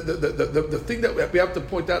 the thing that we have to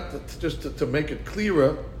point out, just to make it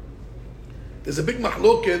clearer, there's a big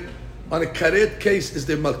mahloket on a karet case. Is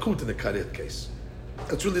there malkut in a karet case?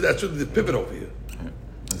 That's really the pivot over here.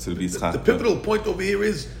 The pivotal point over here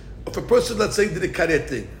is if a person, let's say, did a karet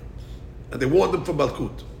thing, and they warned him for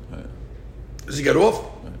malkut, does he get off?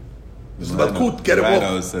 Does malkut get him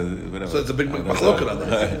off? So it's a big mahloket on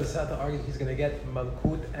that. He's going to get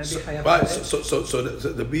malkut and be chayav. Right. So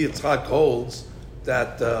the Yitzchak holds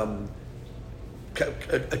that a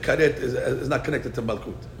karet is not connected to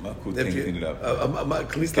malkut. Malkut can't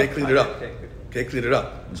clean it up. Can't clean it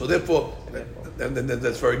up. So therefore, and then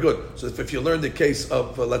that's very good. So if you learn the case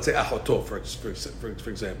of let's say Achoto, for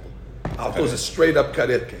example, Achoto is a straight up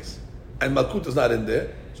karet case, and malkut is not in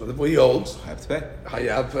there. So therefore he holds. I have to pay. I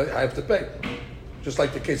have to pay. Just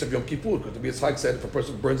like the case of Yom Kippur, because the Yitzchak said if a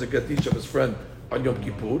person burns a getish of his friend on Yom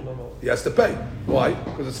Kippur, he has to pay. Why?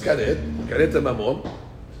 Because it's karet and mamon.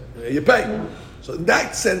 You pay. So in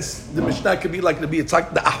that sense, the Mishnah could be like the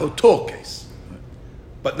Yitzchak, the Achoto case.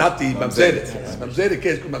 but not the mamzeret case. Mamzeret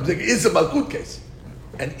case, mamzeret is a malkut case.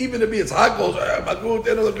 And even if it's hagos, malkut,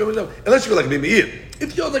 unless you're like Rabbi Meir.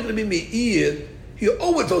 If you're like Rabbi Meir, he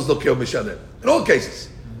always tells Lokeo Mishanem. In all cases.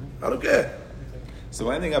 I don't care. So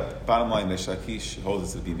winding up, bottom line, the Shakish holds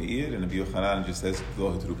us to be Meir, and Rabbi Yochanan just says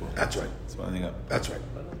Lo Hidrubo. That's right. So winding up. That's right.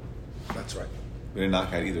 That's right. We didn't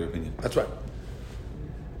knock out either opinion. That's right.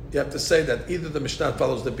 You have to say that either the Mishnah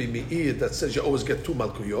follows the Bimi'ir that says you always get two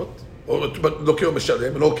Malkuyot, or Lokeo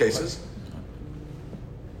Mishalem in all cases.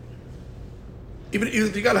 Even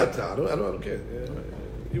if you got Hatra, I don't care.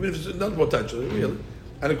 Even if it's not potential, really.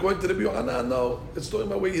 And according to the Yochanan, no, it's talking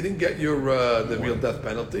about where you didn't get your the real death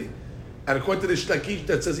penalty. And according to the Shlakish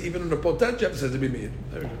that says even in the potential, it says the Bimi'ir.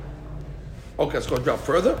 There we go. Okay, let's go drop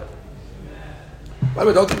further. By the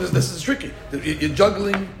way, don't think this is tricky. You're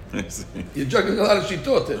juggling. You're juggling a lot of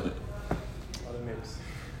shitot.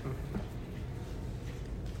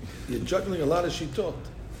 You're juggling a lot of shitot.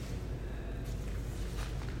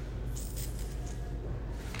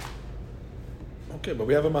 Okay, but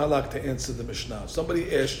we have a mahalak to answer the Mishnah.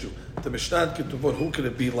 Somebody asked you, the Mishnah in Ketuvot, who could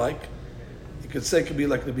it be like? You could say it could be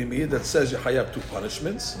like Rabbi Meir that says you have 2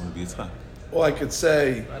 punishments. Or I could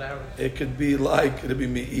say it could be like Rabbi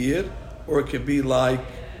Meir, or it could be like,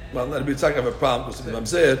 well, Rabbi Yitzhak have a problem because of the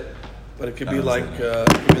Mamzer, but it could be like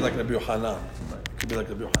Rabbi Yochanan. It could be like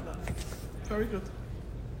Rabbi Yochanan. Very good.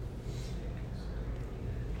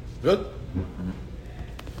 Good? Mm-hmm.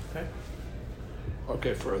 Okay.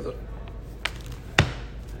 Okay, further.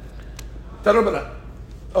 Tarabana.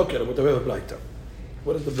 Okay, but we have a Braita.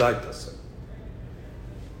 What does the Braita say?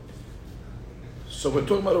 So we're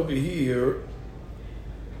talking about over here,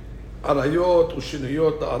 Arayot,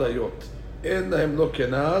 Ushinuyot, Arayot. En lahem lo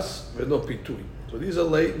kenas velo pitui. So these are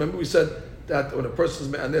late. Remember we said that when a person's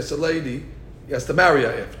me'anes a lady, he has to marry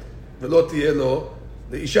her after. Velo tielo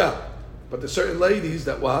the isha. But there's certain ladies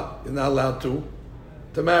that what? You're not allowed to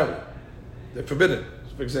marry. They're forbidden.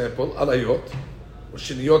 So for example, Arayot,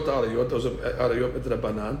 Ushinuyot, Arayot, those are Arayot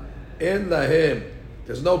midrabanan. En lahem,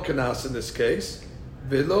 there's no kenas in this case.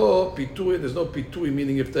 Velo pitui, there's no pitui,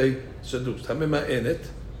 meaning if they seduced. Hamema in it.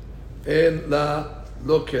 En la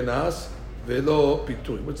lo kenas velo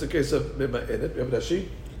pitui. What's the case of mema'enet? We have Rashi.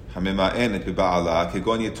 הממאנת בבעלה,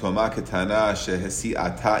 כגון יתומה קטנה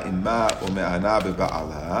שהסיעתה אימה ומענה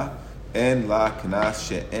בבעלה, אין לה קנס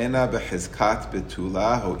שאינה בחזקת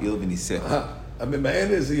בתולה הואיל ונישאת.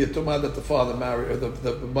 הממאנת is the yetoma that the father married, or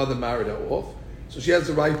the mother married her off. So she has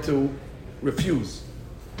the right to refuse.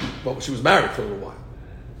 But she was married for a little while.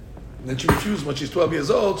 And then she refused when she's 12 years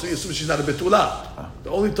old, so you assume she's not a betula. The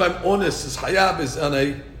only time honest is hayab is on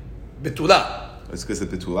a betula. It's because of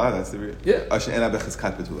betula, that's the real? Yeah. שאינה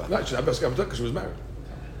בחזקת betula. Right, she's not בחזקת betula because she was married.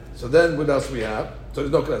 So then what else we have? So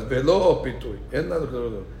there's no class. Velo or pitui.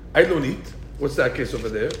 Ailonit. What's that case over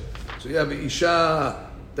there? So you have an isha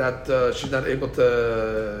that she's not able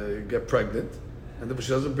to get pregnant, and therefore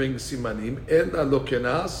she doesn't bring simanim. En lo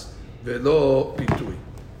kenas velo pitui.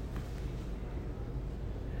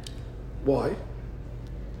 Why?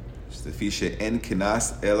 לפי שאין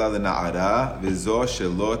כנס אלא לנערה וזו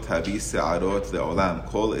שלא תביא שערות לעולם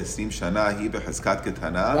כל 20 שנה היא בחזקת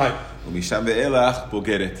קטנה ומשם ואילך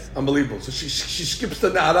בוגרת. Unbelievable. So she skips the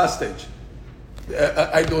na'ara stage.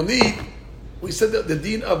 I don't need, we said that the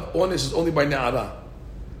deen of honest is only by na'ara.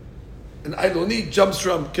 And I don't need jumps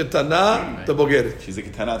from ketana to bogeret. She's a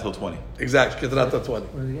ketana until 20. Exactly, ketana to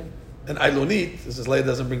 20. And I don't need, this lady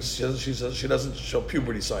doesn't bring, she doesn't show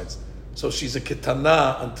puberty signs. So she's a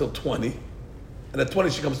ketana until 20, and at 20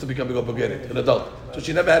 she comes to become a bogeret, an adult. So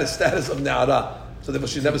she never had a status of na'ara. So therefore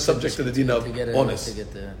she's never subject to the deen of honest.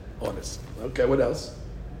 Honest. Okay, what else?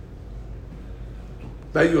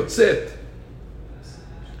 Bayotzet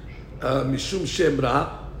mishum shemra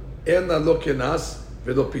ena lo kenas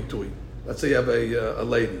velo pitui. Let's say you have a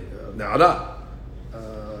lady, na'ara,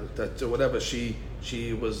 that whatever she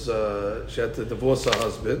was she had to divorce her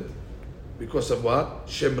husband. Because of what?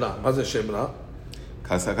 Shemra. מה זה shemra?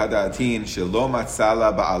 כסקת דעתין שלא מצא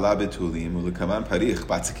לה בעלה בתולים ולכמן פריך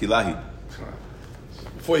בהצקילה היא.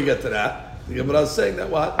 Before you get to that, the Gemara is saying that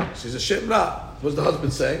what? She's a shemra. What's the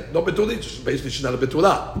husband saying? No betulim. Basically, she's not a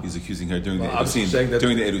betula. He's accusing her during the erusin.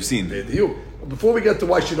 During the erusin. Before we get to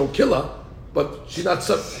why she don't kill her, but she's not.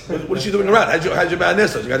 What is she doing around? How'd you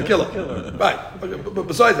ma'anesa? You got to kill her. Right. But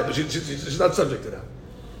besides that, but she's not subject to that.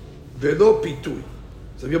 Velo pitui.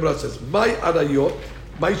 So the Gemara says, "My arayot,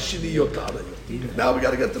 my shiniyot arayot." Now we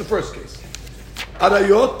got to get to the first case.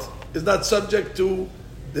 Arayot is not subject to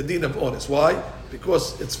the deen of honest. Why?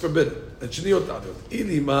 Because it's forbidden. And shiniyot arayot.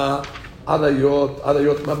 Ilima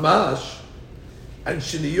arayot mamash, and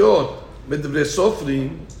shiniyot midvrei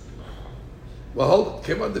sofrim. Well, hold it.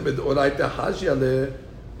 Came on the midoraita hajia le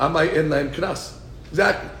amay en laim knas.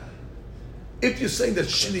 Exactly. If you're saying that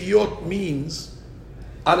shiniyot means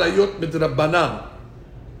arayot midrabanan,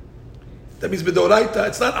 that means midoraita,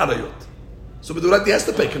 it's not arayot. So midoraita has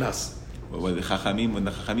to pay knas. When the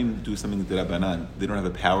Chachamim do something to Rabbanan, they don't have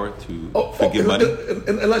the power to forgive money.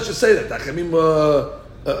 And let's just say that Chachamim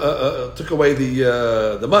took away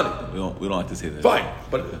the money. We don't have to say that. Fine,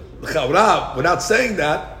 but Chaura, without saying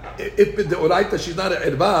that, if the oraita she's not an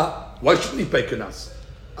irba, why shouldn't he pay knas?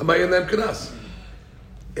 Amay en laim knas.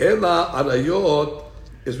 Ela arayot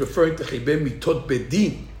is referring to chibem mitot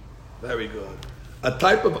bedin. Very good. A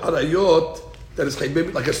type of arayot that is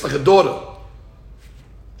chibem like it's like a daughter.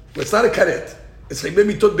 But it's not a karet. It's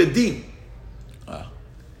chibem mitot bedin.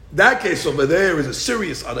 That case over there is a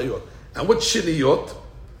serious arayot. And what's shiniyot?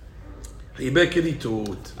 Chibem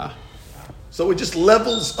kiritut. So we're just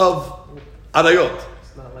levels of arayot.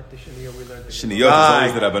 It's not like the shiniyot we learned. Shiniyot is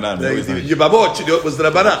always the Rabbanan. Yibamot, shiniyot was the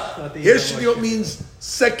Rabbanan. Here shiniyot means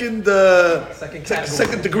second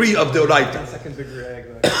degree of the oraita. Second degree,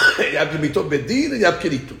 exactly. You have mitot bedin and you have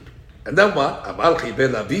kiritut. And then what? Aval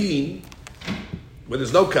chibel lavin, when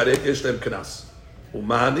there's no karet, yesh lem knas.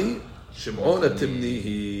 Umani, Shimon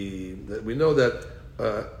atimnihi. We know that,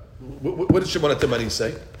 what did Shimon atimni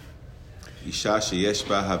say? Isha sheyesh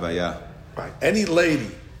ba havaya. Right. Any lady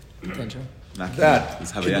Attention. that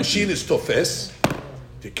kiddushin is tofes,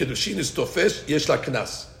 the kiddushin is tofes, yesh la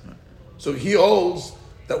knas. So he holds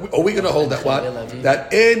that. Are we going to hold that what?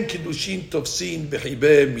 That en kiddushin tofsin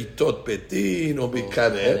bechibe mitot betin or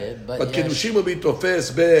bikaret, but kiddushin will be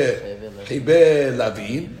tofes bechibe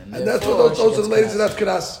lavin, and that's what those are the ladies that have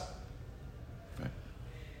knas.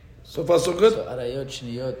 So far so good. So arayot,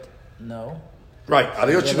 shniyot, no. Right.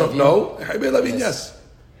 Arayot shniyot no. Chibe lavin yes.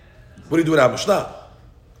 What do you do with Mishnah?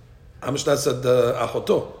 Mishnah said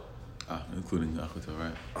achoto. Including achoto,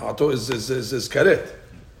 right? Achoto is karet.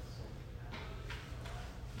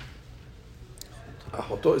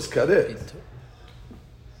 Achoto is karet.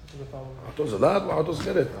 Achoto is a lot. Achoto is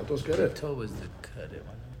karet. Achoto is karet. Pito was the karet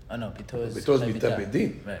one. Oh no, Pito is Mita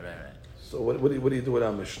bedin. Right. So what do you do with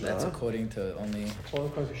our Mishnah? That's according to only. Well,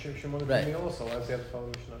 because Shimon Right. also, why does he have to follow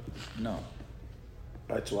Mishnah? No.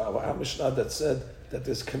 Right. So our Mishnah that said that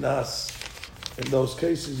there's knas. In those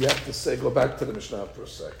cases, you have to say, go back to the Mishnah for a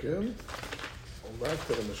second. Go back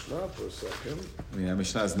to the Mishnah for a second. Yeah,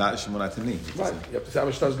 Mishnah is not Shimon atimni. Right. You have to say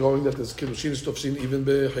Mishnah is going that there's kiddushin is tofsin even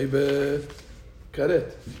be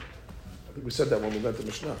karet. I think we said that when we went to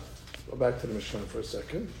Mishnah. Go back to the Mishnah for a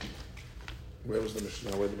second. Where was the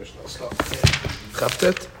Mishnah? Where did the Mishnah stop?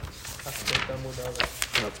 Chaftet? Chaftet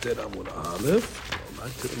Amud Aleph. Go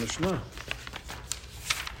back to the Mishnah.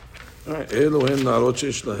 All right. Elu hen narot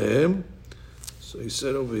sheish lahem. So he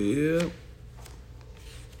said over here.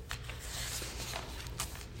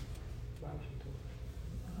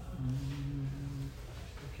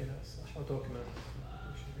 Okay, that's how talking about.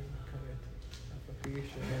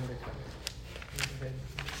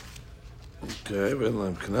 Okay, ואין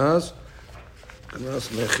להם קנס.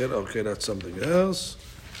 קנס מכר, okay, that's something else.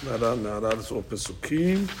 נערה, that's all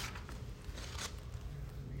pesukim.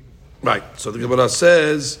 Right, so the Gemara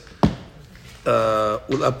says,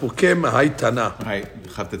 ul'apukem haitana. Right,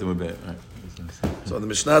 chaftet amud. So the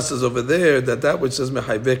Mishnah says over there that which says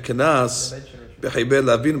mehayve knas, behayve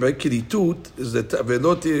lavin, ve'kiritut, is that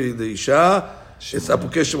veloti the isha, it's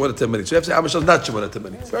apukeh shemon atemani. So you have to say, Mishnah is not shemon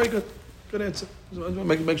atemani. Very good. Good answer.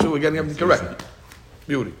 Make sure we're getting everything correct.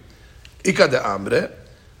 Beauty. Ika de amre,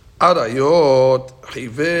 arayot,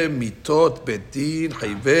 chayve mitot bedin,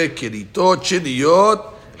 chayve kiritot,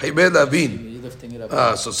 shiniyot, chayve lavin. You're lifting it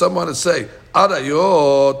up. So someone is saying,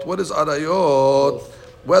 arayot, what is arayot?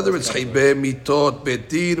 Whether it's chayve mitot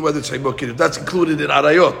bedin, whether it's chayve kiritot, that's included in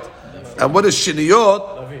arayot. And what is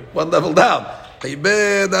shiniyot? One level down.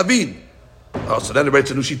 Chayve lavin. Oh, so then it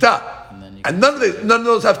writes a new shita. And none of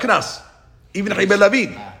those have knas. Even Chaybe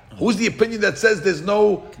Lavin. Who's the opinion that says there's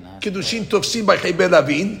no Kiddushin Tofsin by Chaybe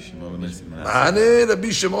Lavin? Rabbi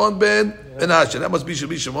Shimon ben Menashe. That must be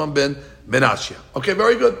Rabbi Shimon ben Menashe. Okay,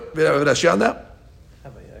 very good. Rashi on that?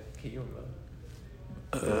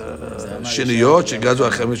 Shiniyot, Shigazu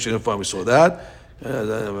Achemim Shiniyot, we saw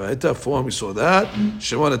that. Form, we saw that.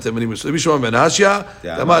 Shimon Atemani, we saw Rabbi Shimon ben Menashe.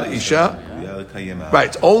 Tamar Isha. Right,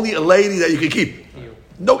 it's only a lady that you can keep.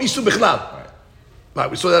 No Isu Bichlal. Right,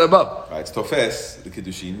 we saw that above. Right, it's tofes, the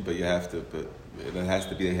kiddushin, but you have to, but it has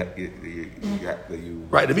to be you.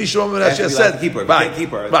 Right, the Shimon ben Menashe said, keep her. Right, You can't keep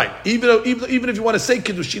her. Right, even if you want to say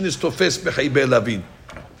kiddushin is tofes b'chaybe lavin,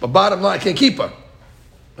 but bottom line, I can't keep her.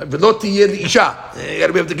 V'lo tiyeh li'isha, you got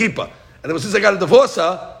to be able to keep her. And then since I got to divorce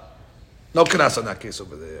her, No knas in that case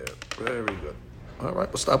over there. Very good. All right,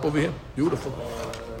 we'll stop over here. Beautiful.